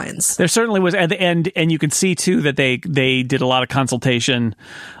their lines. There certainly was at the end, and you could see too that they did a lot of consultation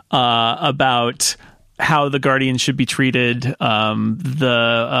about how the Guardians should be treated.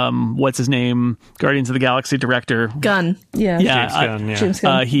 What's his name? Guardians of the Galaxy director. Gunn. James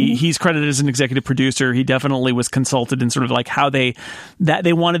Gunn. He's credited as an executive producer. He definitely was consulted in sort of like how they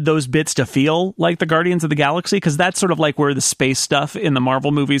wanted those bits to feel like the Guardians of the Galaxy, because that's sort of like where the space stuff in the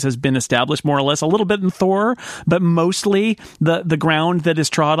Marvel movies has been established more or less, a little bit in Thor, but mostly the ground that is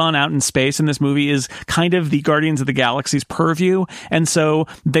trod on out in space in this movie is kind of the Guardians of the Galaxy's purview. And so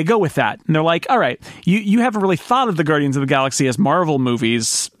they go with that. And they're like, all right, you haven't really thought of the Guardians of the Galaxy as Marvel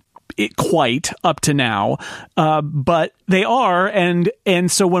movies quite up to now, but they are, and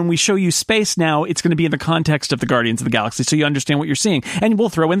so when we show you space now, it's going to be in the context of the Guardians of the Galaxy, so you understand what you're seeing, and we'll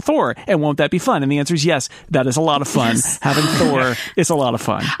throw in Thor, and won't that be fun? And the answer is yes, that is a lot of fun. Yes. Having Thor is a lot of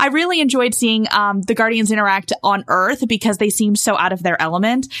fun. I really enjoyed seeing the Guardians interact on Earth because they seemed so out of their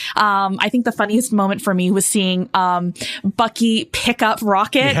element. I think the funniest moment for me was seeing Bucky pick up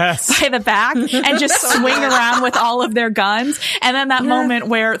Rocket by the back and just swing around with all of their guns, and then that moment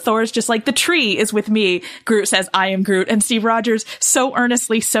where Thor's just like, the tree is with me. Groot says, I am Groot. And Steve Rogers, so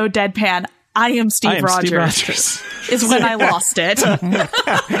earnestly, so deadpan, I am Steve Rogers. Is when I lost it.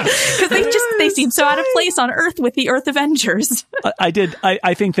 Because they seem so out of place on Earth with the Earth Avengers. I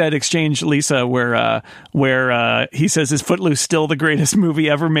think that exchange, Lisa, where he says, is Footloose still the greatest movie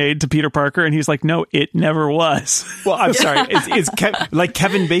ever made to Peter Parker? And he's like, no, it never was. Well, I'm sorry. Is like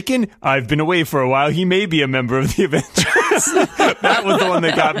Kevin Bacon? I've been away for a while. He may be a member of the Avengers. That was the one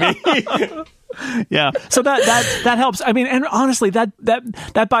that got me. Yeah, so that helps. I mean, and honestly,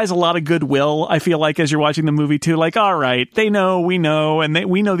 that buys a lot of goodwill, I feel like, as you're watching the movie too. Like, all right, they know, we know, and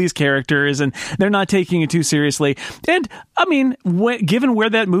we know these characters, and they're not taking it too seriously. And I mean, given where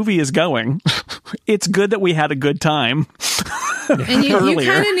that movie is going, it's good that we had a good time. And you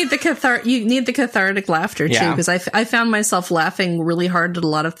kind of need the cathartic laughter too, because I found myself laughing really hard at a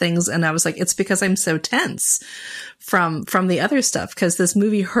lot of things, and I was like, it's because I'm so tense from the other stuff, because this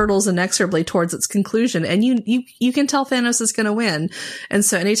movie hurtles inexorably towards its conclusion, and you can tell Thanos is going to win. And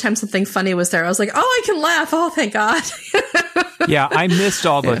so anytime something funny was there, I was like, oh, I can laugh. Oh, thank God. Yeah, I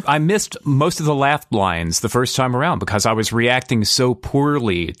missed most of the laugh lines the first time around because I was reacting so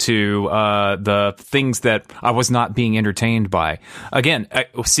poorly to the things that I was not being entertained by. Again,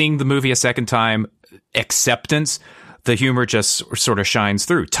 seeing the movie a second time, acceptance, the humor just sort of shines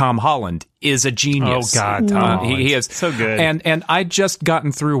through. Tom Holland is a genius. Oh God, Tom Holland. He is so good. And I'd just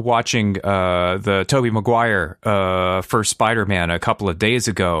gotten through watching the Tobey Maguire first Spider-Man a couple of days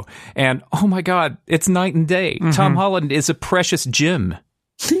ago, and oh my God, it's night and day. Mm-hmm. Tom Holland is a precious gem.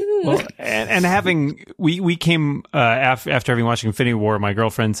 Well, and having we came after having watched Infinity War, my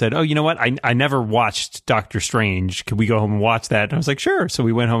girlfriend said, "Oh, you know what? I never watched Doctor Strange. Could we go home and watch that?" And I was like, "Sure." So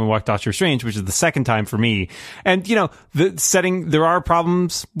we went home and watched Doctor Strange, which is the second time for me. And the setting, there are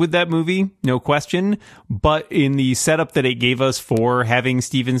problems with that movie, no question. But in the setup that it gave us for having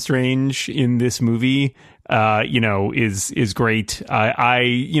Stephen Strange in this movie, is great.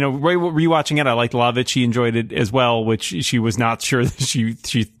 Rewatching it, I liked a lot of it. She enjoyed it as well, which she was not sure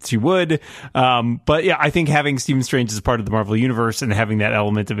that she would. But yeah, I think having Stephen Strange as part of the Marvel Universe and having that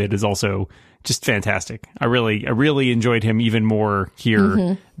element of it is also just fantastic. I really enjoyed him even more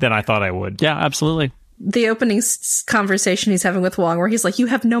here than I thought I would. Yeah, absolutely. The opening conversation he's having with Wong, where he's like, "You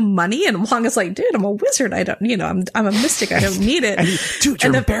have no money," and Wong is like, "Dude, I'm a wizard. I don't, I'm a mystic. I don't need it." Dude,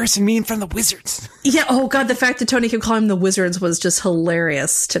 you're embarrassing me in front of the wizards. Yeah. Oh God, the fact that Tony kept calling him the wizards was just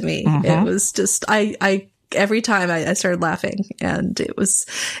hilarious to me. It was just, I every time I started laughing, and it was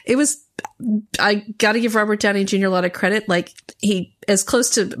I got to give Robert Downey Jr. a lot of credit. Like, he, as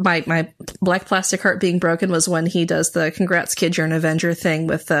close to my black plastic heart being broken was when he does the "Congrats, kid, you're an Avenger" thing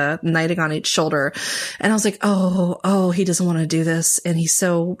with the knighting on each shoulder. And I was like, oh, he doesn't want to do this. And he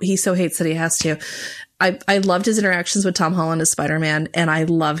so hates that he has to. I loved his interactions with Tom Holland as Spider-Man, and I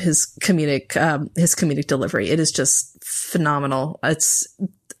love his comedic delivery. It is just phenomenal. It's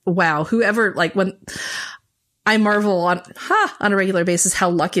wow. Whoever, like, when I marvel on a regular basis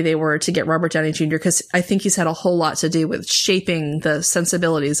how lucky they were to get Robert Downey Jr., because I think he's had a whole lot to do with shaping the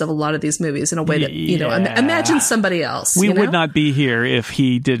sensibilities of a lot of these movies in a way that, imagine somebody else. We would not be here if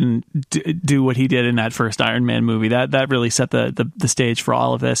he didn't do what he did in that first Iron Man movie. That really set the stage for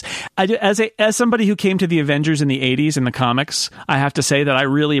all of this. As somebody who came to the Avengers in the 80s in the comics, I have to say that I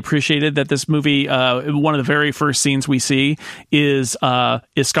really appreciated that this movie, one of the very first scenes we see is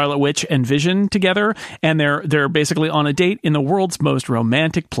Scarlet Witch and Vision together, and they're basically on a date in the world's most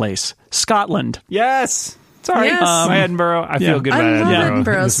romantic place, Scotland. Yes. Sorry. Yes. Edinburgh. I feel good about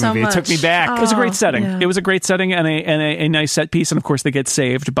Edinburgh this so movie. much. It took me back. It was a great setting. Yeah. It was a great setting and a nice set piece. And of course, they get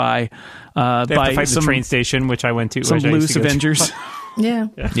saved by They have to fight some the train station, which I went to. some which I used loose to go to. Avengers. Yeah.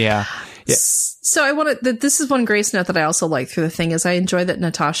 Yeah. So this is one Grace note that I also like through the thing is I enjoy that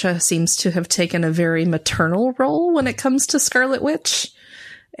Natasha seems to have taken a very maternal role when it comes to Scarlet Witch.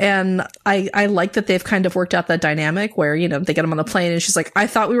 And I like that they've kind of worked out that dynamic where, they get him on the plane and she's like, I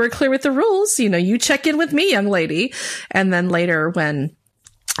thought we were clear with the rules. You check in with me, young lady. And then later when,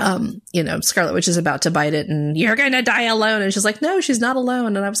 Scarlet Witch is about to bite it and you're going to die alone. And she's like, no, she's not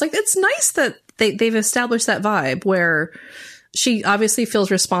alone. And I was like, it's nice that they've established that vibe where she obviously feels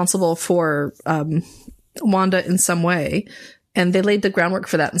responsible for, Wanda in some way. And they laid the groundwork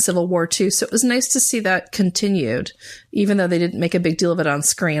for that in Civil War too. So it was nice to see that continued, even though they didn't make a big deal of it on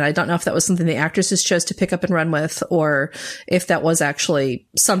screen. I don't know if that was something the actresses chose to pick up and run with, or if that was actually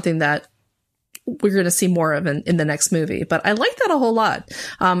something that we're going to see more of in the next movie. But I like that a whole lot.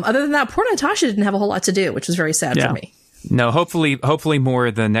 Other than that, poor Natasha didn't have a whole lot to do, which was very sad for me. No, hopefully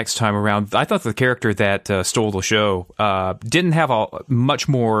more the next time around. I thought the character that stole the show didn't have much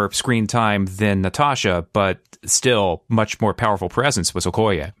more screen time than Natasha, but still much more powerful presence was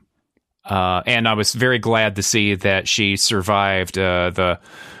Okoye. And I was very glad to see that she survived the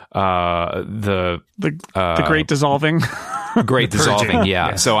Great Dissolving. Great Dissolving,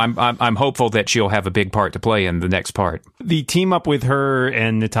 yeah. So I'm hopeful that she'll have a big part to play in the next part. The team up with her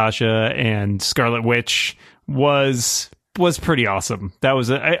and Natasha and Scarlet Witch was pretty awesome. That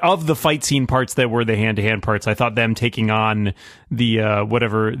was of the fight scene parts that were the hand-to-hand parts. I thought them taking on the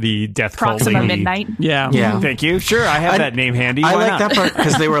death cult Proxima lady. Midnight. Yeah. Thank you. Sure, I have that name handy. I Why like not? that part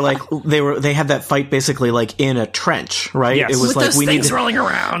because they had that fight basically like in a trench, right? Yes. It was With like those we things need rolling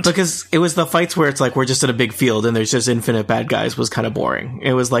around. because it was the fights where it's like we're just in a big field and there's just infinite bad guys was kind of boring.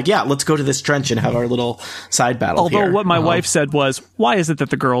 It was like, yeah, let's go to this trench and have our little side battle. Although here. what my wife said was, why is it that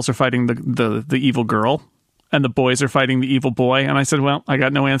the girls are fighting the evil girl and the boys are fighting the evil boy? And I said, well, I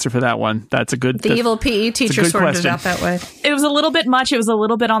got no answer for that one. That's a good... The evil PE teacher good sorted it question. out that way. It was a little bit much. It was a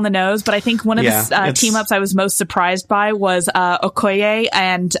little bit on the nose, but I think one of the team ups I was most surprised by was Okoye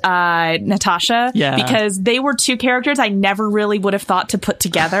and Natasha. Yeah. Because they were two characters I never really would have thought to put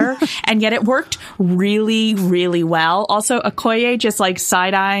together, and yet it worked really, really well. Also, Okoye just like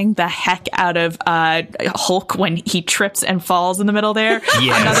side-eyeing the heck out of Hulk when he trips and falls in the middle there.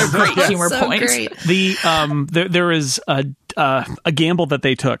 Another great humor So point. great. The there is a gamble that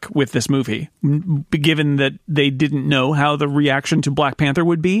they took with this movie, given that they didn't know how the reaction to Black Panther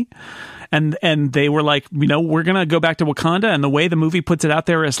would be. And they were like, we're going to go back to Wakanda. And the way the movie puts it out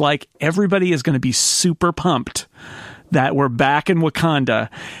there is like, everybody is going to be super pumped that we're back in Wakanda.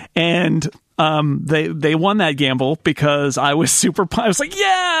 And they won that gamble because I was super pumped. I was like,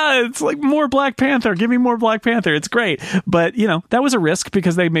 yeah, it's like more Black Panther. Give me more Black Panther. It's great. But, that was a risk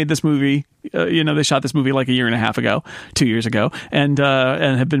because they made this movie. They shot this movie like 2 years ago, and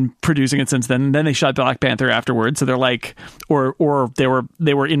have been producing it since then. And then they shot Black Panther afterwards. So they're like, or they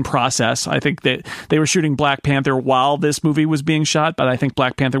were in process. I think that they were shooting Black Panther while this movie was being shot, but I think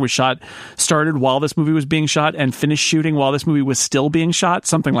Black Panther started while this movie was being shot and finished shooting while this movie was still being shot.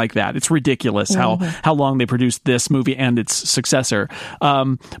 Something like that. It's ridiculous how long they produced this movie and its successor.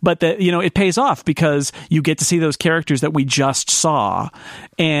 But it pays off because you get to see those characters that we just saw,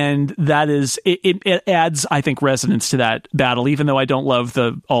 and that is it adds, I think, resonance to that battle. Even though I don't love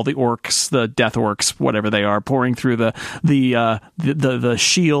all the orcs, the death orcs, whatever they are, pouring through the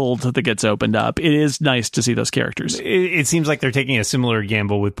shield that gets opened up, it is nice to see those characters. It seems like they're taking a similar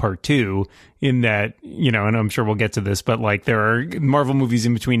gamble with part 2 in that, and I'm sure we'll get to this, but like there are Marvel movies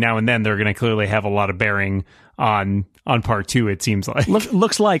in between now and then. They're going to clearly have a lot of bearing on on part 2, it seems like.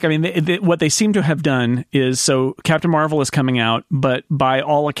 Looks like. I mean, what they seem to have done is, so Captain Marvel is coming out, but by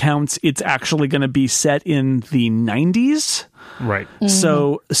all accounts, it's actually going to be set in the 90s. Right.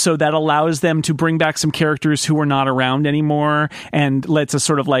 So that allows them to bring back some characters who are not around anymore and lets us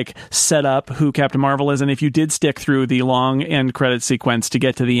sort of like set up who Captain Marvel is. And if you did stick through the long end credit sequence to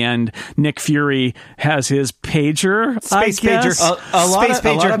get to the end, Nick Fury has his pager. Space pager. A lot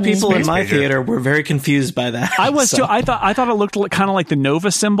of people in my theater were very confused by that. I was too. I thought it looked kind of like the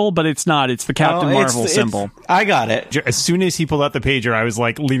Nova symbol, but it's not. It's the Captain Marvel symbol. I got it. As soon as he pulled out the pager, I was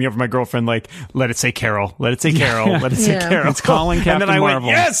like leaning over my girlfriend, like, let it say Carol. Let it say Carol. Let it say Carol. It's calling Captain And then I Marvel.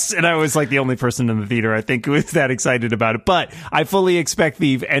 went, yes! And I was like the only person in the theater, I think, who was that excited about it. But I fully expect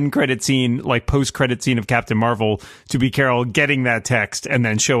the end credit scene, like post-credit scene of Captain Marvel, to be Carol getting that text and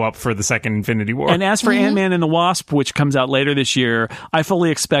then show up for the second Infinity War. And as for Ant-Man and the Wasp, which comes out later this year, I fully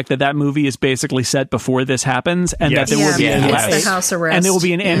expect that movie is basically set before this happens, and that there will be the house arrest. and there will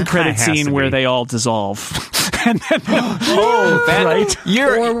be an end credit scene where they all dissolve. And then, right?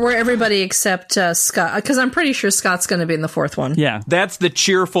 Or where everybody except Scott, because I'm pretty sure Scott's going to be in the fourth one. Yeah. That's the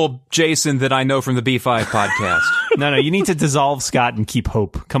cheerful Jason that I know from the B5 podcast. No, you need to dissolve Scott and keep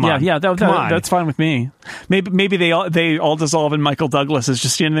hope. Come on. Yeah, that's fine with me. Maybe they all dissolve and Michael Douglas is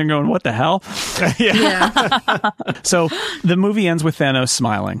just standing there going, what the hell? So the movie ends with Thanos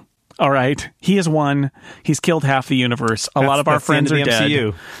smiling. All right. He has won. He's killed half the universe. A lot of our friends are dead.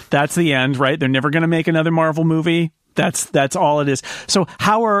 MCU. That's the end, right? They're never going to make another Marvel movie. That's all it is. So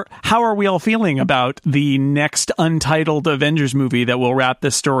how are we all feeling about the next untitled Avengers movie that will wrap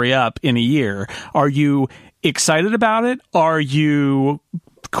this story up in a year? Are you excited about it? Are you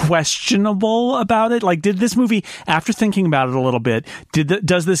questionable about it? Like, did this movie, after thinking about it a little bit,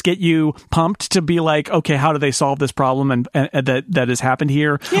 does this get you pumped to be like, okay, how do they solve this problem and that has happened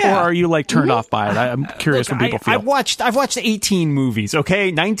here? Yeah. Or are you like turned off by it? I'm curious what people feel. I've watched 18 movies,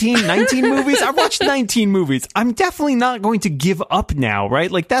 okay? 19 movies. I've watched 19 movies. I'm definitely not going to give up now, right?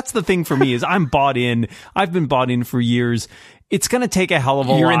 Like, that's the thing for me is I'm bought in. I've been bought in for years. It's going to take a hell of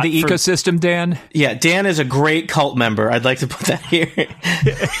a lot. You're in the ecosystem, Dan? Yeah, Dan is a great cult member. I'd like to put that here.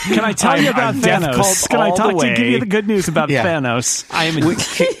 Can I tell you about Thanos? Can I give you the good news about Thanos?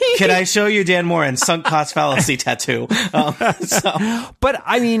 Can I show you Dan Moore and sunk cost fallacy tattoo? But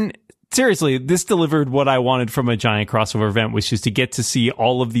I mean, seriously, this delivered what I wanted from a giant crossover event, which is to get to see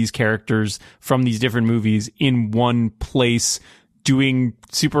all of these characters from these different movies in one place doing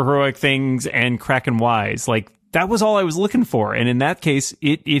superheroic things and cracking wise. Like, that was all I was looking for. And in that case,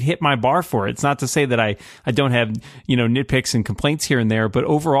 it hit my bar for it. It's not to say that I don't have, nitpicks and complaints here and there, but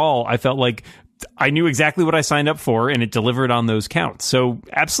overall, I felt like I knew exactly what I signed up for and it delivered on those counts. So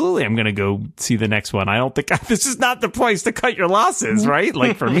absolutely, I'm going to go see the next one. I don't think this is not the place to cut your losses, right?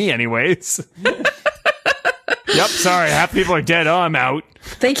 Like for me anyways. Yep. Sorry. Half people are dead. Oh, I'm out.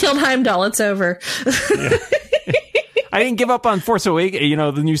 They killed Heimdall. It's over. Yeah. I didn't give up on Force Awakens,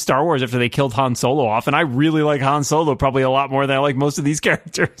 the new Star Wars after they killed Han Solo off, and I really like Han Solo probably a lot more than I like most of these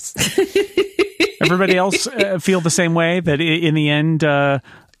characters. Everybody else feel the same way, that in the end,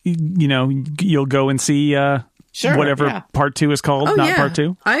 you'll go and see whatever part 2 is called, part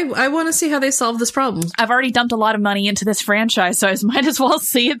 2. I want to see how they solve this problem. I've already dumped a lot of money into this franchise, so I might as well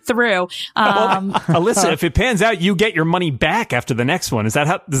see it through. Alyssa, if it pans out, you get your money back after the next one. Is that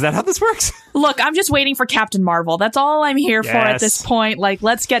how this works? Look, I'm just waiting for Captain Marvel. That's all I'm here for at this point. Like,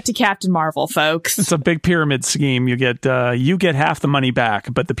 let's get to Captain Marvel, folks. It's a big pyramid scheme. You get half the money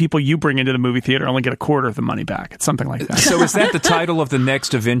back, but the people you bring into the movie theater only get a quarter of the money back. It's something like that. So is that the title of the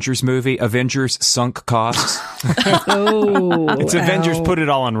next Avengers movie? Avengers Sunk Costs? It's Avengers Put It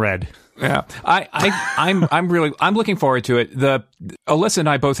All on Red. Yeah, I'm looking forward to it. Alyssa and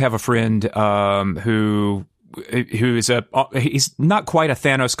I both have a friend who is he's not quite a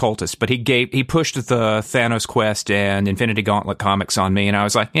Thanos cultist, but he pushed the Thanos Quest and Infinity Gauntlet comics on me, and I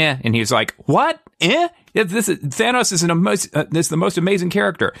was like, yeah, and he was like, what? Thanos is the most amazing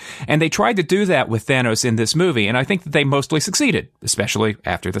character, and they tried to do that with Thanos in this movie, and I think that they mostly succeeded, especially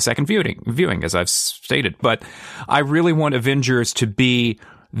after the second viewing, as I've stated. But I really want Avengers to be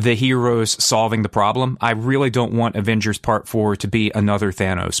the heroes solving the problem. I really don't want Avengers Part 4 to be another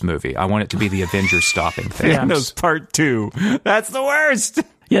Thanos movie. I want it to be the Avengers stopping Thanos. Thanos Part 2. That's the worst.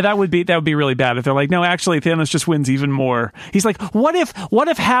 Yeah, that would be really bad if they're like, no, actually, Thanos just wins even more. He's like, what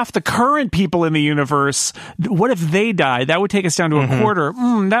if half the current people in the universe, what if they die? That would take us down to a quarter.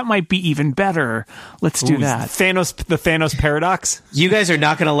 That might be even better. Let's do that. The Thanos paradox. You guys are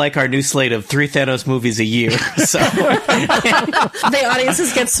not going to like our new slate of 3 Thanos movies a year. So the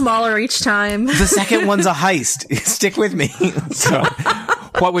audiences get smaller each time. The second one's a heist. Stick with me. So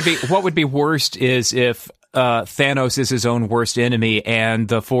what would be worst is if Thanos is his own worst enemy, and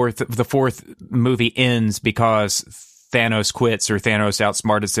the fourth movie ends because Thanos quits or Thanos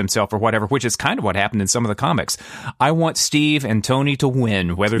outsmarted himself or whatever, which is kind of what happened in some of the comics. I want Steve and Tony to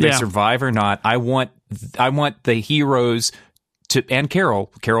win, whether they survive or not. I want the heroes to, and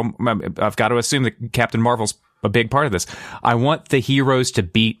Carol, I've got to assume that Captain Marvel's a big part of this. I want the heroes to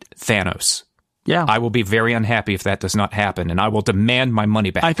beat Thanos. Yeah. I will be very unhappy if that does not happen, and I will demand my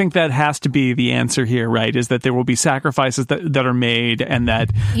money back. I think that has to be the answer here, right? Is that there will be sacrifices that are made, and that...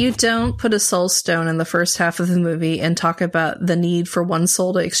 You don't put a soul stone in the first half of the movie and talk about the need for one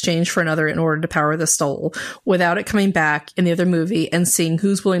soul to exchange for another in order to power the soul without it coming back in the other movie and seeing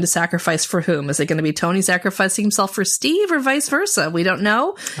who's willing to sacrifice for whom. Is it going to be Tony sacrificing himself for Steve or vice versa? We don't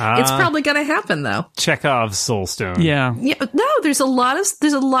know. It's probably going to happen, though. Chekhov's soul stone. Yeah. No, there's a lot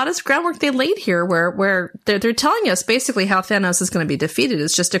of groundwork they laid here where they're telling us basically how Thanos is going to be defeated.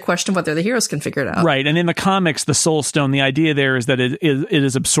 It's just a question of whether the heroes can figure it out. Right. And in the comics, the Soul Stone, the idea there is that it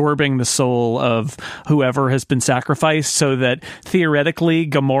is absorbing the soul of whoever has been sacrificed, so that theoretically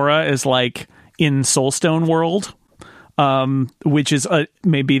Gamora is like in Soul Stone world. Which is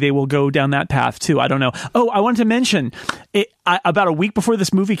maybe they will go down that path too. I don't know. Oh, I wanted to mention about a week before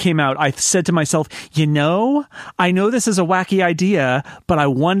this movie came out, I said to myself, I know this is a wacky idea, but I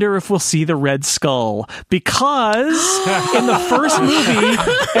wonder if we'll see the Red Skull, because in the first movie,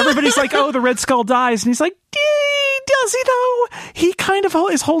 everybody's like, oh, the Red Skull dies. And he's like, does he though? He kind of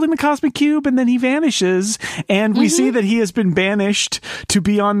is holding the cosmic cube and then he vanishes, and we see that he has been banished to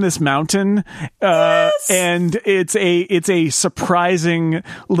be on this mountain. And it's a surprising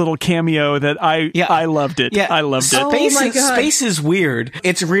little cameo that I loved it. Yeah. I loved it. Space is weird.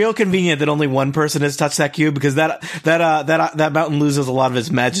 It's real convenient that only one person has touched that cube, because that mountain loses a lot of its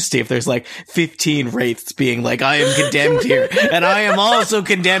majesty if there's like 15 wraiths being like, I am condemned here, and I am also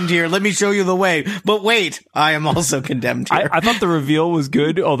condemned here. Let me show you the way. But wait, I am also condemned here. I thought the reveal was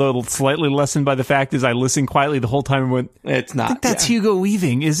good, although slightly lessened by the fact is I listened quietly the whole time and went, it's not. I think that's Hugo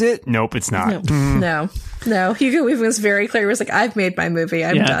Weaving, is it? Nope, it's not. No. Hugo Weaving was very clear. He was like, I've made my movie.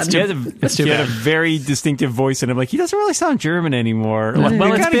 I'm done. He had a very distinctive voice, and I'm like, he doesn't really sound German anymore. Like,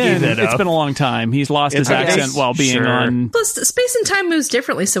 well, it's been a long time. He's lost his accent while being on... Plus, space and time moves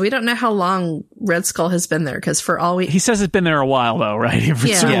differently, so we don't know how long Red Skull has been there, because for all we... He says it's been there a while, though, right? It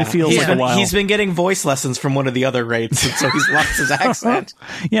certainly feels like a while. He's been getting voice lessons from one of the other wraiths, and so he's lost his accent.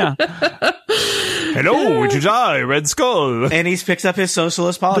 Yeah. Hello, it is I, Red Skull. And he's picked up his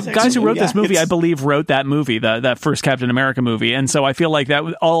socialist politics. The guys who wrote this movie, I believe, wrote that movie, that first Captain America movie. And so I feel like that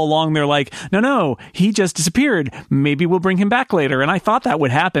all along they're like, no, he just disappeared. Maybe we'll bring him back later. And I thought that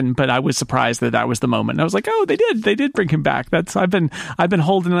would happen, but I was surprised that was the moment. And I was like, oh, they did bring him back. I've been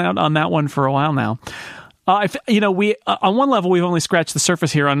holding out on that one for a while now. We on one level we've only scratched the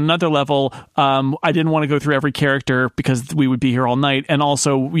surface here. On another level, I didn't want to go through every character because we would be here all night. And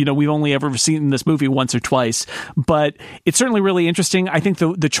also, we've only ever seen this movie once or twice. But it's certainly really interesting. I think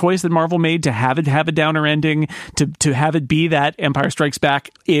the choice that Marvel made to have a downer ending, to have it be that Empire Strikes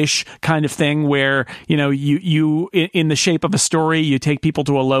Back-ish kind of thing, where you in the shape of a story, you take people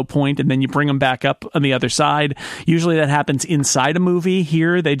to a low point and then you bring them back up on the other side. Usually that happens inside a movie.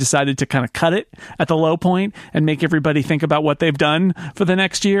 Here they decided to kind of cut it at the low point and make everybody think about what they've done for the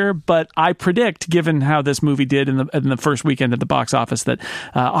next year. But I predict, given how this movie did in the first weekend at the box office, that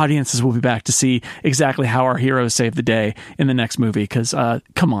audiences will be back to see exactly how our heroes save the day in the next movie. Because,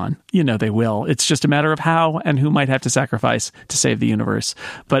 come on, they will. It's just a matter of how and who might have to sacrifice to save the universe.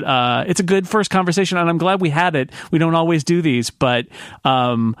 But it's a good first conversation, and I'm glad we had it. We don't always do these, but...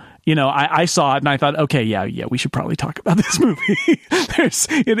 I saw it and I thought, okay, yeah, we should probably talk about this movie.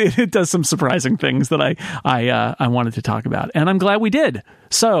 It does some surprising things that I wanted to talk about, and I'm glad we did.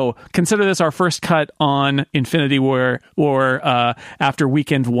 So consider this our first cut on Infinity War, or after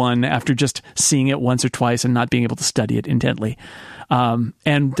weekend one, after just seeing it once or twice and not being able to study it intently.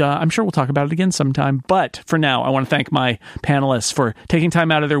 And I'm sure we'll talk about it again sometime. But for now, I want to thank my panelists for taking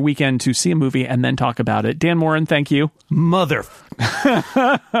time out of their weekend to see a movie and then talk about it. Dan Morin, thank you. Mother.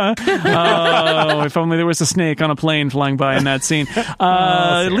 Oh, if only there was a snake on a plane flying by in that scene.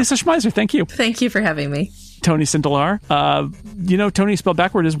 Lisa Schmeiser, thank you. Thank you for having me. Tony Sindelar. Tony spelled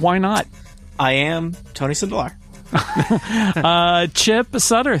backward is why not? I am Tony Sindelar. Chip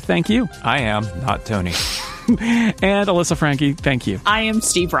Sutter, thank you. I am not Tony. And Alyssa Frankie, thank you. I am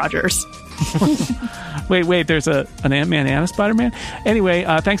Steve Rogers. Wait, there's an Ant-Man and a Spider-Man? Anyway,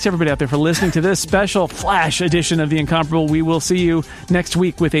 thanks to everybody out there for listening to this special Flash edition of The Incomparable. We will see you next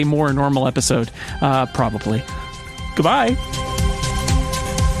week with a more normal episode, probably. Goodbye.